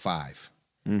top 5.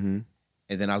 Mm-hmm.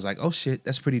 And then I was like, oh shit,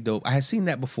 that's pretty dope. I had seen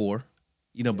that before,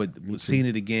 but seeing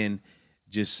it again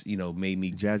just made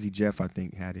me. Jazzy Jeff, I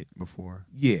think, had it before.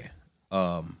 Yeah.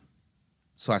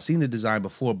 So I seen the design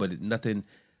before, but nothing.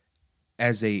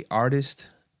 As a artist,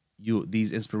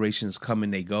 these inspirations come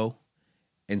and they go.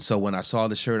 And so when I saw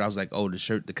the shirt, I was like, oh,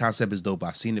 the concept is dope.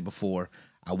 I've seen it before.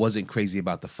 I wasn't crazy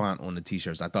about the font on the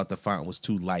t-shirts. I thought the font was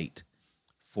too light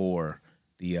for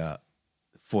the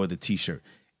t-shirt.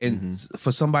 And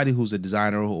for somebody who's a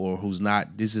designer or who's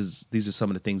not, these are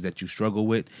some of the things that you struggle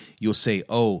with. You'll say,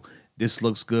 oh, this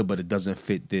looks good, but it doesn't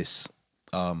fit this.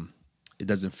 It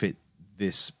doesn't fit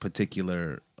this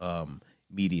particular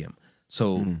medium.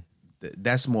 So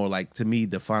that's more like, to me,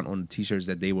 the font on the t-shirts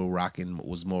that they were rocking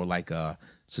was more like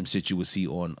some shit you would see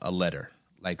on a letter,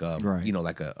 like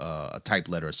like a typed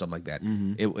letter or something like that.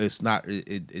 It's not.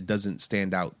 It doesn't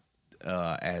stand out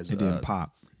as it didn't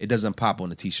pop. It doesn't pop on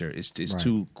the t-shirt. It's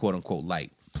too quote unquote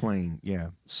light, plain. Yeah.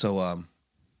 So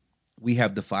we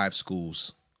have the 5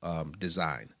 schools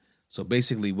design. So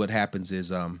basically, what happens is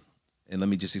and let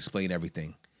me just explain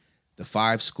everything. The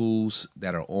 5 schools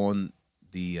that are on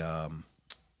the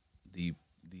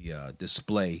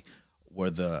display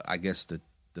were I guess the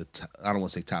I don't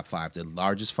want to say top 5, the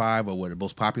largest 5 or the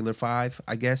most popular 5,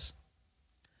 I guess.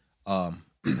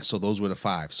 So those were the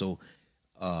 5. So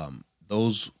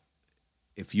those,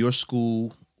 if your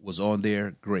school was on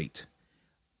there, great.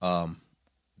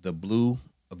 The blue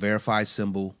verified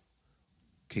symbol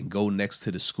can go next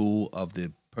to the school of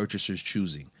the purchaser's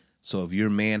choosing. So if you're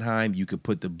Mannheim, you could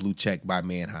put the blue check by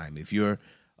Mannheim. If you're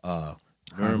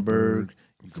Nuremberg,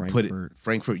 you could put it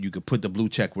Frankfurt. You could put the blue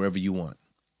check wherever you want.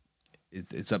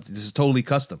 it's up. This is totally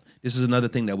custom. This is another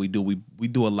thing that we do. We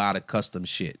do a lot of custom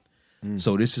shit.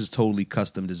 So this is totally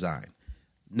custom design.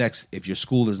 Next, if your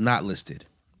school is not listed,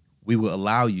 we will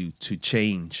allow you to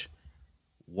change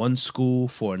one school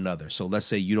for another. So let's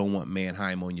say you don't want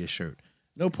Mannheim on your shirt.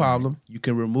 No problem. You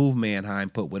can remove Mannheim,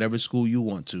 put whatever school you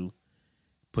want to,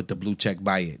 put the blue check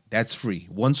by it. That's free.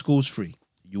 One school's free.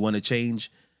 You want to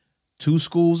change 2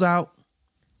 schools out,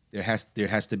 there has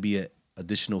to be an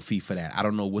additional fee for that. I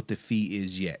don't know what the fee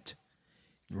is yet.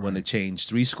 You want to change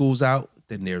 3 schools out,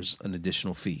 then there's an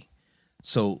additional fee.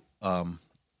 So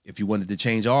if you wanted to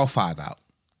change all 5 out,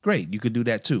 great, you could do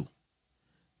that too.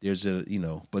 There's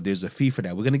but there's a fee for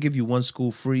that. We're gonna give you 1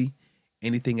 school free.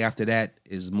 Anything after that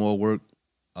is more work.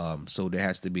 So there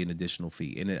has to be an additional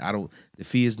fee. And the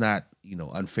fee is not,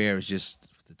 unfair. It's just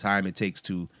the time it takes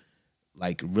to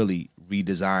like really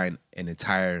redesign an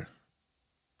entire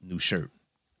new shirt.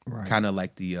 Right. Kind of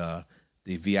like the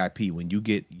VIP. When you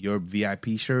get your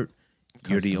VIP shirt,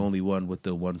 you're the only one with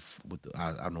the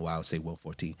I don't know why I would say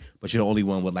 114, but you're the only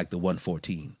one with like the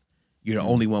 114. You're the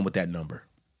only one with that number.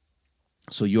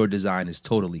 So your design is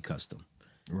totally custom.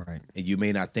 Right. And you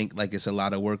may not think like it's a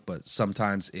lot of work, but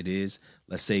sometimes it is.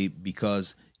 Let's say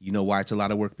because you know why it's a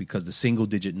lot of work? Because the single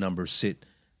digit numbers sit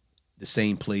the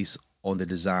same place on the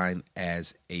design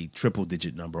as a triple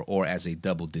digit number or as a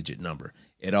double digit number.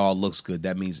 It all looks good.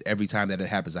 That means every time that it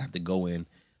happens, I have to go in,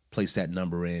 place that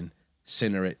number in,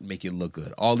 center it, make it look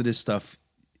good. All of this stuff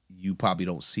you probably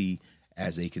don't see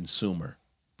as a consumer,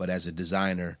 but as a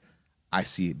designer, I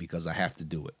see it because I have to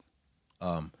do it.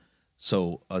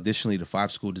 So additionally, the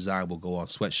 5 school design will go on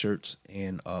sweatshirts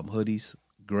and hoodies,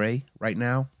 gray right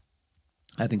now.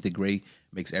 I think the gray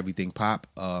makes everything pop.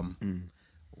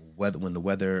 When the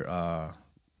weather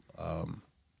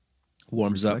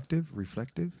warms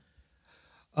Reflective?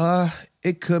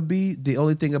 It could be. The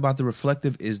only thing about the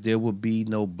reflective is there will be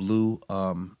no blue.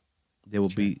 There will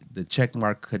be the check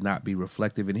mark could not be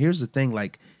reflective. And here's the thing,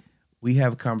 like we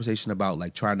have a conversation about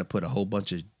like trying to put a whole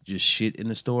bunch of just shit in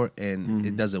the store, and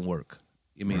it doesn't work.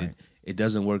 I mean, it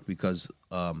doesn't work because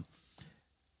I'm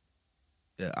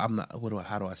not.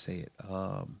 How do I say it?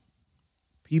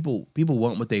 People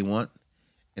want what they want,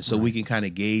 and so we can kind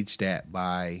of gauge that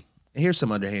by. And here's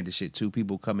some underhanded shit too.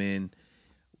 People come in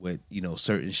with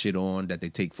certain shit on that they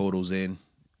take photos in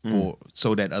for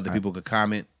so that other people could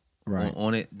comment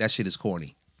on it. That shit is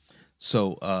corny.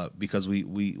 So because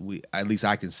we at least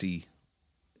I can see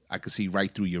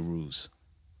right through your ruse.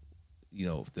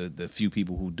 The few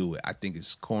people who do it, I think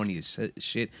it's corny as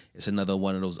shit. It's another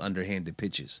one of those underhanded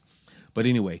pitches. But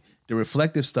anyway, the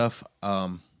reflective stuff,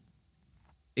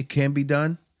 it can be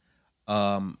done.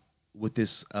 With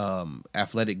this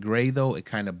athletic gray though, it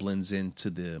kind of blends into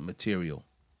the material.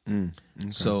 Okay.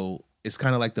 So it's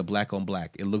kind of like the black on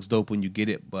black. It looks dope when you get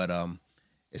it, but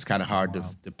it's kind of hard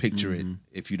to picture it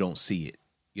if you don't see it.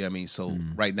 You know what I mean? So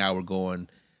right now we're going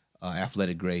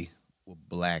athletic gray with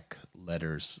black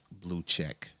letters, blue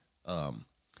check.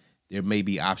 There may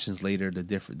be options later.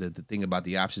 The thing about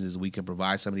the options is we can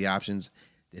provide some of the options,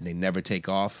 then they never take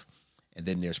off, and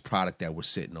then there's product that we're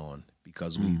sitting on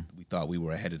because we thought we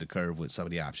were ahead of the curve with some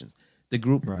of the options. The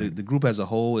group the group as a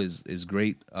whole is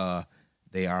great.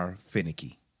 They are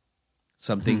finicky.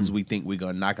 Some things we think we're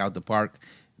gonna knock out the park,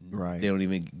 they don't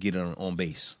even get on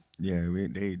base. Yeah,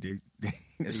 they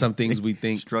some things we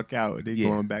think struck out. They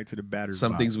going back to the battery.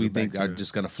 Some things we think are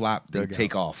just gonna flop. They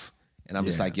take off, and I'm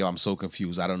just like, yo, I'm so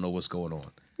confused. I don't know what's going on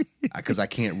because I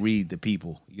can't read the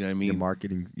people. You know what I mean? The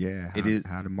marketing, it is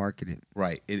how to market it,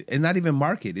 right? And not even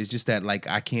market. It's just that like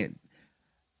I can't.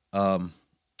 How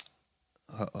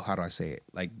do I say it?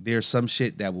 Like there's some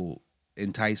shit that will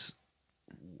entice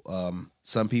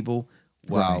some people.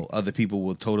 While other people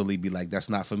will totally be like, that's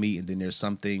not for me. And then there's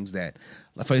some things that,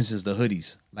 like for instance, the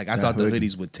hoodies. Like I thought the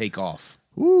hoodies would take off.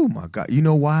 Oh my God. You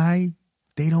know why?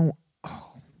 They don't.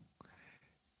 Oh,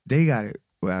 they got it.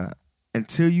 Well,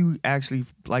 until you actually,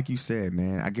 like you said,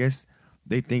 man, I guess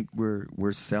they think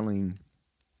we're selling.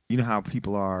 You know how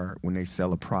people are when they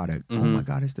sell a product. Oh my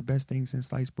God, it's the best thing since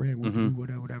sliced bread.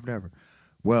 Whatever.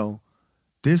 Well,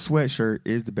 this sweatshirt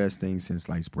is the best thing since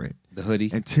sliced bread. The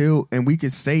hoodie. And we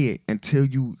can say it until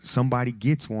somebody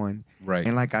gets one. Right.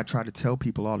 And like I try to tell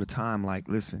people all the time, like,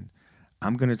 listen,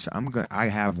 I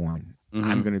have one.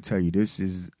 I'm going to tell you, this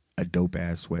is a dope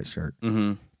ass sweatshirt.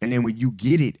 And then when you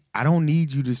get it, I don't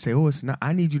need you to say, oh, it's not.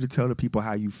 I need you to tell the people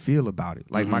how you feel about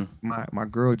it. Like my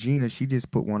girl Gina, she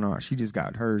just put one on. She just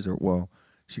got hers,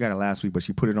 she got it last week, but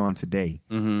she put it on today.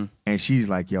 And she's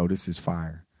like, yo, this is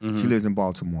fire. She lives in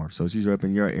Baltimore, so she's up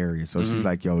in your area. So she's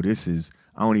like, "Yo, this is.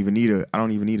 I don't even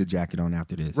need a jacket on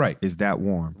after this. Right? It's that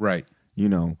warm. Right?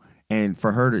 And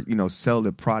for her to, sell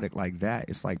the product like that,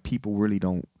 it's like people really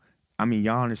don't. I mean,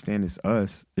 y'all understand it's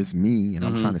us, it's me, and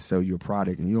I'm trying to sell you a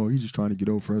product, and he's just trying to get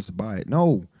over for us to buy it.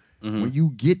 No, when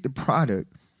you get the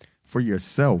product for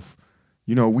yourself,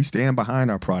 we stand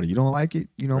behind our product. You don't like it,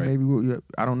 Right. maybe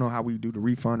I don't know how we do the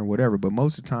refund or whatever, but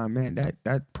most of the time, man,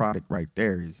 that product right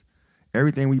there is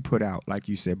everything we put out. Like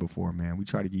you said before, man, we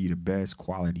try to give you the best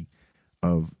quality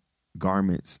of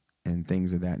garments and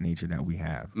things of that nature that we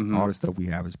have. All the stuff we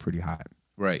have is pretty hot.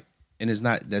 Right. And it's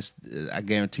not, I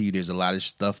guarantee you there's a lot of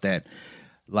stuff a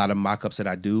lot of mock-ups that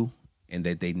I do and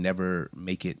that they never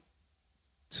make it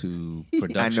to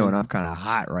production. I know, and I'm kind of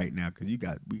hot right now because we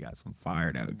got some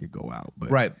fire that could go out.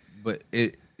 But right. But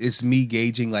it's me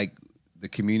gauging like the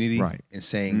community and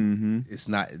saying it's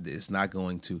not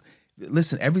going to.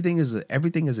 Listen, everything is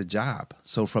a job.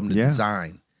 So from the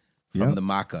design, from the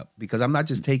mock-up, because I'm not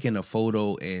just taking a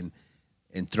photo and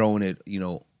throwing it,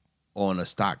 on a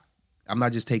stock. I'm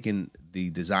not just taking the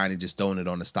design and just throwing it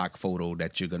on a stock photo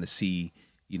that you're going to see,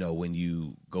 when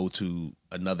you go to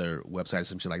another website or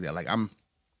some shit like that. Like, I'm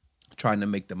trying to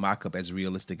make the mock-up as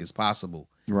realistic as possible.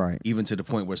 Right. Even to the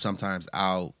point where sometimes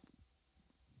I'll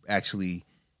actually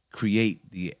create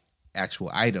the actual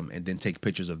item and then take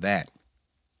pictures of that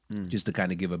just to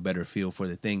kind of give a better feel for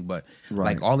the thing. But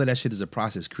like all of that shit is a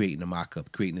process, creating the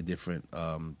mock-up, creating the different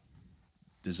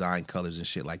design colors and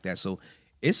shit like that. So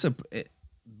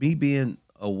me being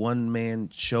a one-man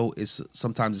show is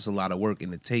sometimes it's a lot of work,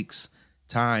 and it takes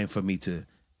time for me to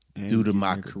do the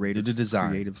mock-up, do the design,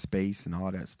 creative space, and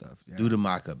all that stuff. Yeah. Do the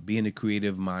mock-up, be in a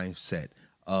creative mindset,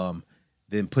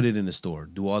 then put it in the store,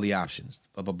 do all the options,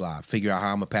 blah blah blah. Figure out how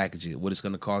I'm gonna package it, what it's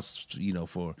gonna cost.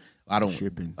 For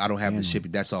shipping, I don't have the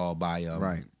shipping. That's all by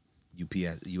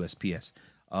UPS, USPS.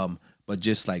 But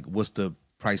just like what's the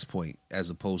price point as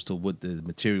opposed to what the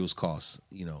materials cost.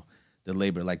 The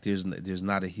labor, like there's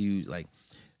not a huge, like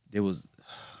there was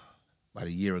about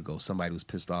a year ago, somebody was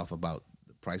pissed off about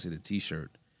the price of the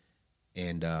t-shirt,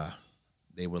 and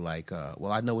they were like,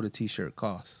 well, I know what a t-shirt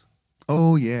costs.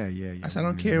 Oh yeah. I said, I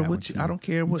don't care what I don't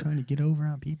care what trying to get over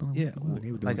on people. Yeah,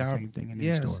 they were doing the same thing in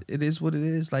the store. It is what it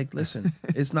is. Like, listen,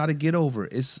 it's not a get over.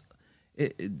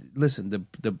 Listen,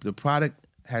 the product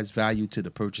has value to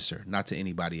the purchaser, not to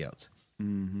anybody else.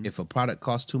 If a product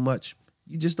costs too much,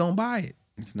 you just don't buy it.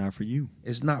 It's not for you.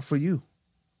 It's not for you.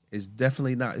 It's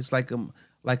definitely not. It's like a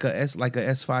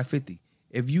S550.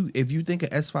 If you think a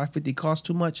S550 costs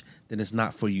too much, then it's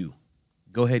not for you.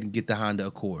 Go ahead and get the Honda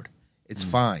Accord. It's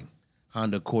fine.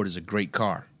 Honda Accord is a great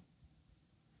car.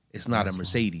 It's not a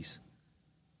Mercedes,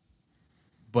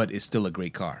 but it's still a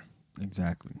great car.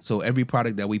 Exactly. So every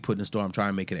product that we put in the store, I'm trying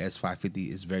to make it an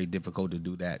S550. It's very difficult to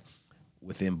do that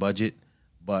within budget,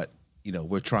 but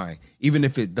we're trying. Even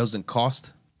if it doesn't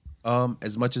cost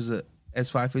as much as a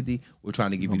S550, we're trying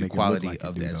to give you the quality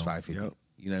of the S550. Yep.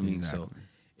 You know what I mean? Exactly. So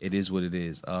it is what it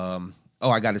is. I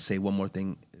got to say one more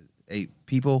thing. Hey,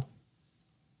 people,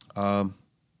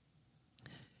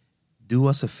 do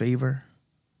us a favor.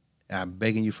 I'm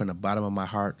begging you from the bottom of my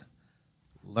heart.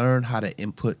 Learn how to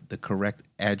input the correct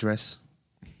address.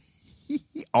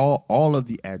 all of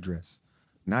the address,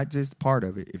 not just part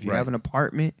of it. If you have an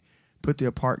apartment, put the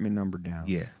apartment number down.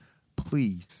 Yeah,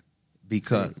 please.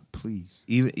 Because please,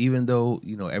 even though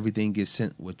everything gets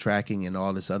sent with tracking and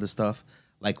all this other stuff,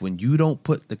 like when you don't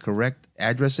put the correct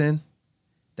address in,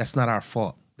 that's not our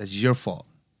fault. That's your fault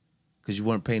because you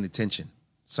weren't paying attention.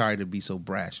 Sorry to be so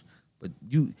brash, but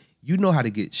you know how to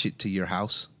get shit to your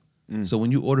house. So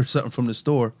when you order something from the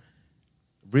store,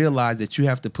 realize that you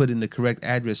have to put in the correct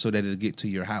address so that it'll get to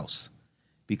your house.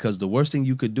 Because the worst thing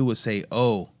you could do is say,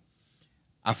 "Oh,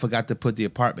 I forgot to put the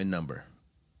apartment number."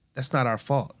 That's not our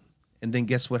fault. And then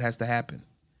guess what has to happen?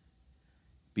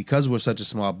 Because we're such a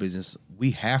small business,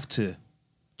 we have to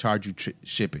charge you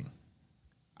shipping.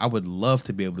 I would love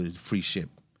to be able to free ship.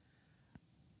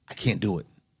 I can't do it.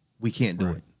 We can't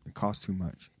do it. It costs too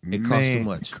much. It costs too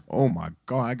much. Oh my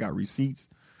God, I got receipts.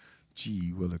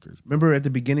 Gee willikers. Remember at the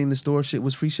beginning the store shit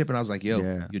was free shipping? I was like, yo,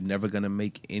 you're never going to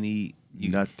make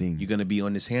nothing. You're going to be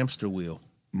on this hamster wheel.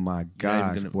 My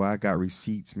gosh, boy, I got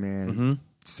receipts, man.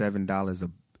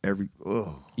 $7 every.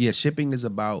 Oh. Yeah, shipping is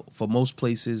about, for most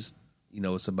places,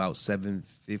 it's about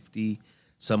 $7.50.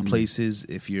 Some places,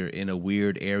 if you're in a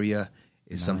weird area,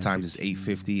 sometimes it's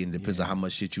 $8.50, and depends on how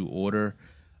much shit you order.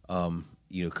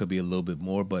 It could be a little bit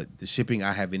more, but the shipping,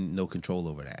 I have no control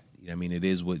over that. You know what I mean? It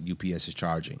is what UPS is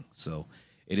charging, so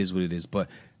it is what it is.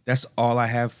 But that's all I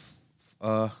have.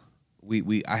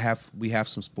 We have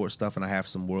some sports stuff, and I have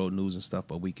some world news and stuff,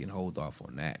 but we can hold off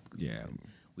on that. Yeah,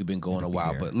 we've been going a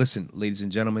while. But listen, ladies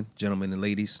and gentlemen and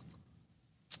ladies,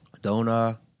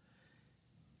 don't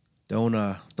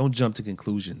don't jump to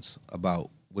conclusions about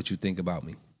what you think about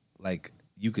me. Like,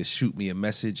 you could shoot me a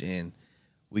message and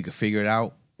we could figure it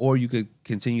out, or you could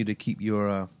continue to keep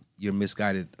your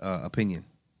misguided opinion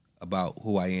about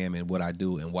who I am and what I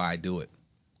do and why I do it.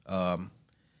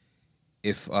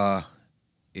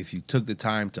 If you took the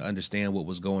time to understand what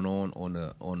was going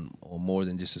on more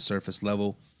than just a surface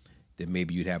level, then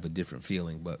maybe you'd have a different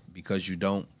feeling. But because you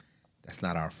don't, that's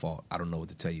not our fault. I don't know what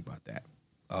to tell you about that.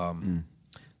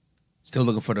 Still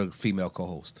looking for the female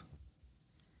co-host.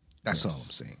 That's all I'm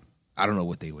saying. I don't know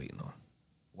what they waiting on.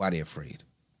 Why they afraid?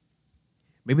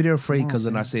 Maybe they're afraid because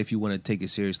then I say if you want to take it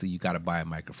seriously, you got to buy a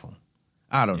microphone.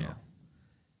 I don't know.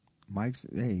 Mics,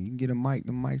 hey, you can get a mic.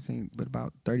 The mics ain't but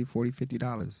about $30, $40,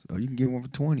 $50. Or you can get one for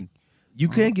 $20. You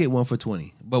can get one for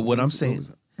 $20. But what I'm saying,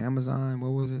 Amazon, what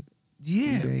was it?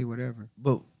 Yeah, eBay, whatever.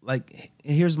 But like,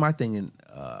 here's my thing, and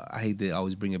I hate to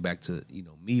always bring it back to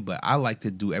me, but I like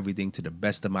to do everything to the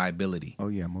best of my ability. Oh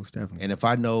yeah, most definitely. And if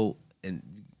I know, and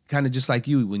kind of just like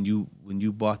you, when you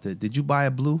bought did you buy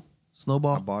a blue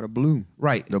snowball? I bought a blue.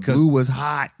 Right. The blue was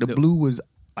hot. The blue was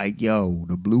like,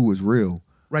 the blue was real.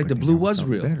 Right, the blue was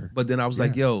real. Better. But then I was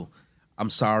like,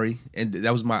 I'm sorry. And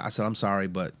that was I said, I'm sorry,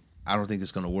 but I don't think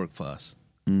it's going to work for us.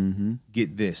 Mm-hmm.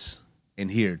 Get this.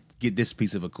 And here, get this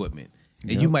piece of equipment.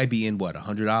 And you might be in, what,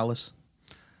 $100?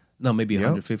 No, maybe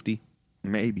 $150?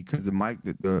 Maybe, because the mic,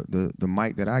 the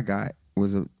mic that I got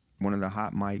was one of the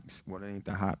hot mics. Well, it ain't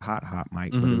the hot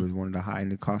mic, but it was one of the hot,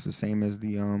 and it cost the same as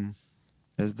the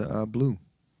blue.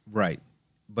 Right.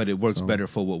 But it works better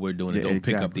for what we're doing. It don't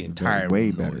pick up the entire way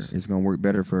room better. noise. It's gonna work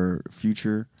better for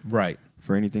future. Right.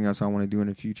 For anything else I want to do in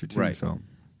the future too. Right.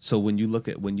 So when you look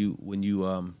at when you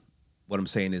what I'm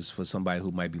saying is, for somebody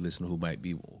who might be listening, who want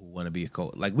to be a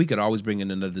coach, like, we could always bring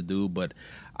in another dude, but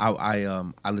I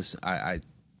listen. I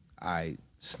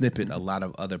snippet a lot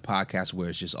of other podcasts where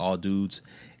it's just all dudes,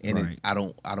 and I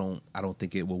don't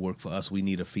think it will work for us. We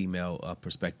need a female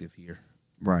perspective here.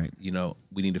 Right.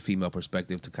 We need a female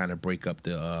perspective to kind of break up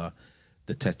the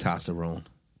testosterone.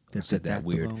 I said that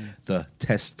weird. The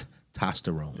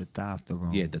testosterone. The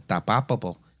testosterone. Yeah, the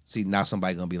tapapapo. See, now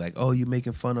somebody gonna be like, "Oh, you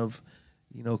making fun of,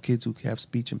 kids who have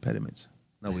speech impediments."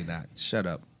 No, we're not. Shut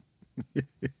up.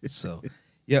 So,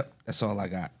 yep, that's all I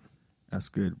got. That's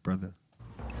good, brother.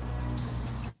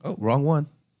 Oh, wrong one.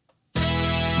 New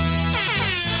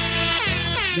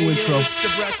intro. It's the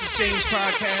Brats Exchange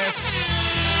Podcast.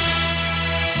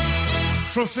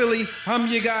 From Philly, I'm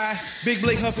your guy, Big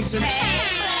Blake Huffington.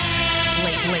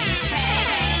 Lake.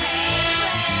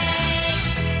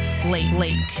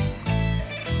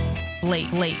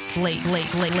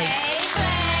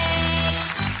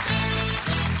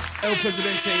 El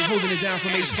Presidente holding it down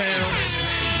from H-Town.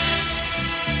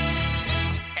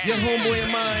 Your homeboy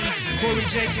and mine, Corbin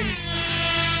Jenkins.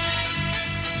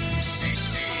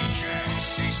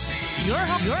 Your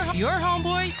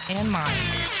homeboy and mine.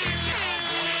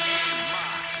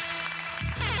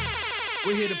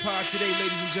 We're here to pod today,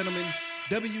 ladies and gentlemen.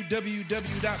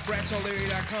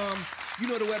 www.bratsallarea.com. You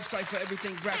know the website for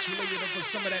everything Brats related and for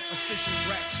some of that official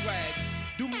Brat swag.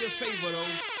 Do me a favor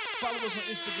though. Follow us on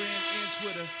Instagram and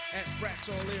Twitter at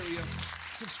BratsAllArea.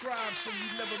 Subscribe so you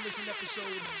never miss an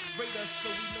episode. Rate us so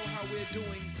we know how we're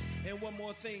doing. And one more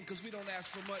thing, because we don't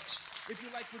ask for much. If you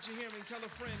like what you're hearing, tell a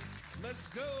friend. Let's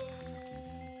go.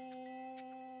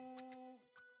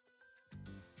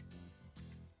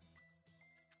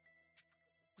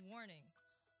 Warning.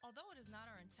 Although it is not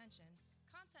our intention,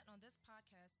 content on this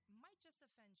podcast might just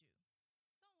offend you.